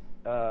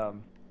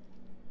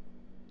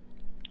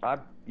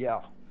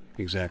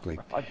 Exactly.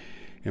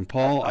 And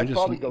Paul, I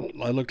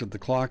looked at the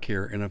clock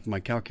here, and if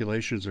my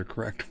calculations are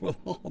correct, with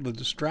all the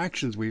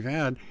distractions we've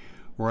had,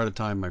 we're out of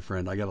time, my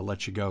friend. I got to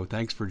let you go.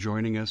 Thanks for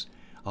joining us.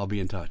 I'll be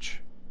in touch.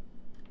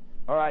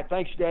 All right.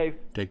 Thanks, Dave.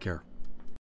 Take care.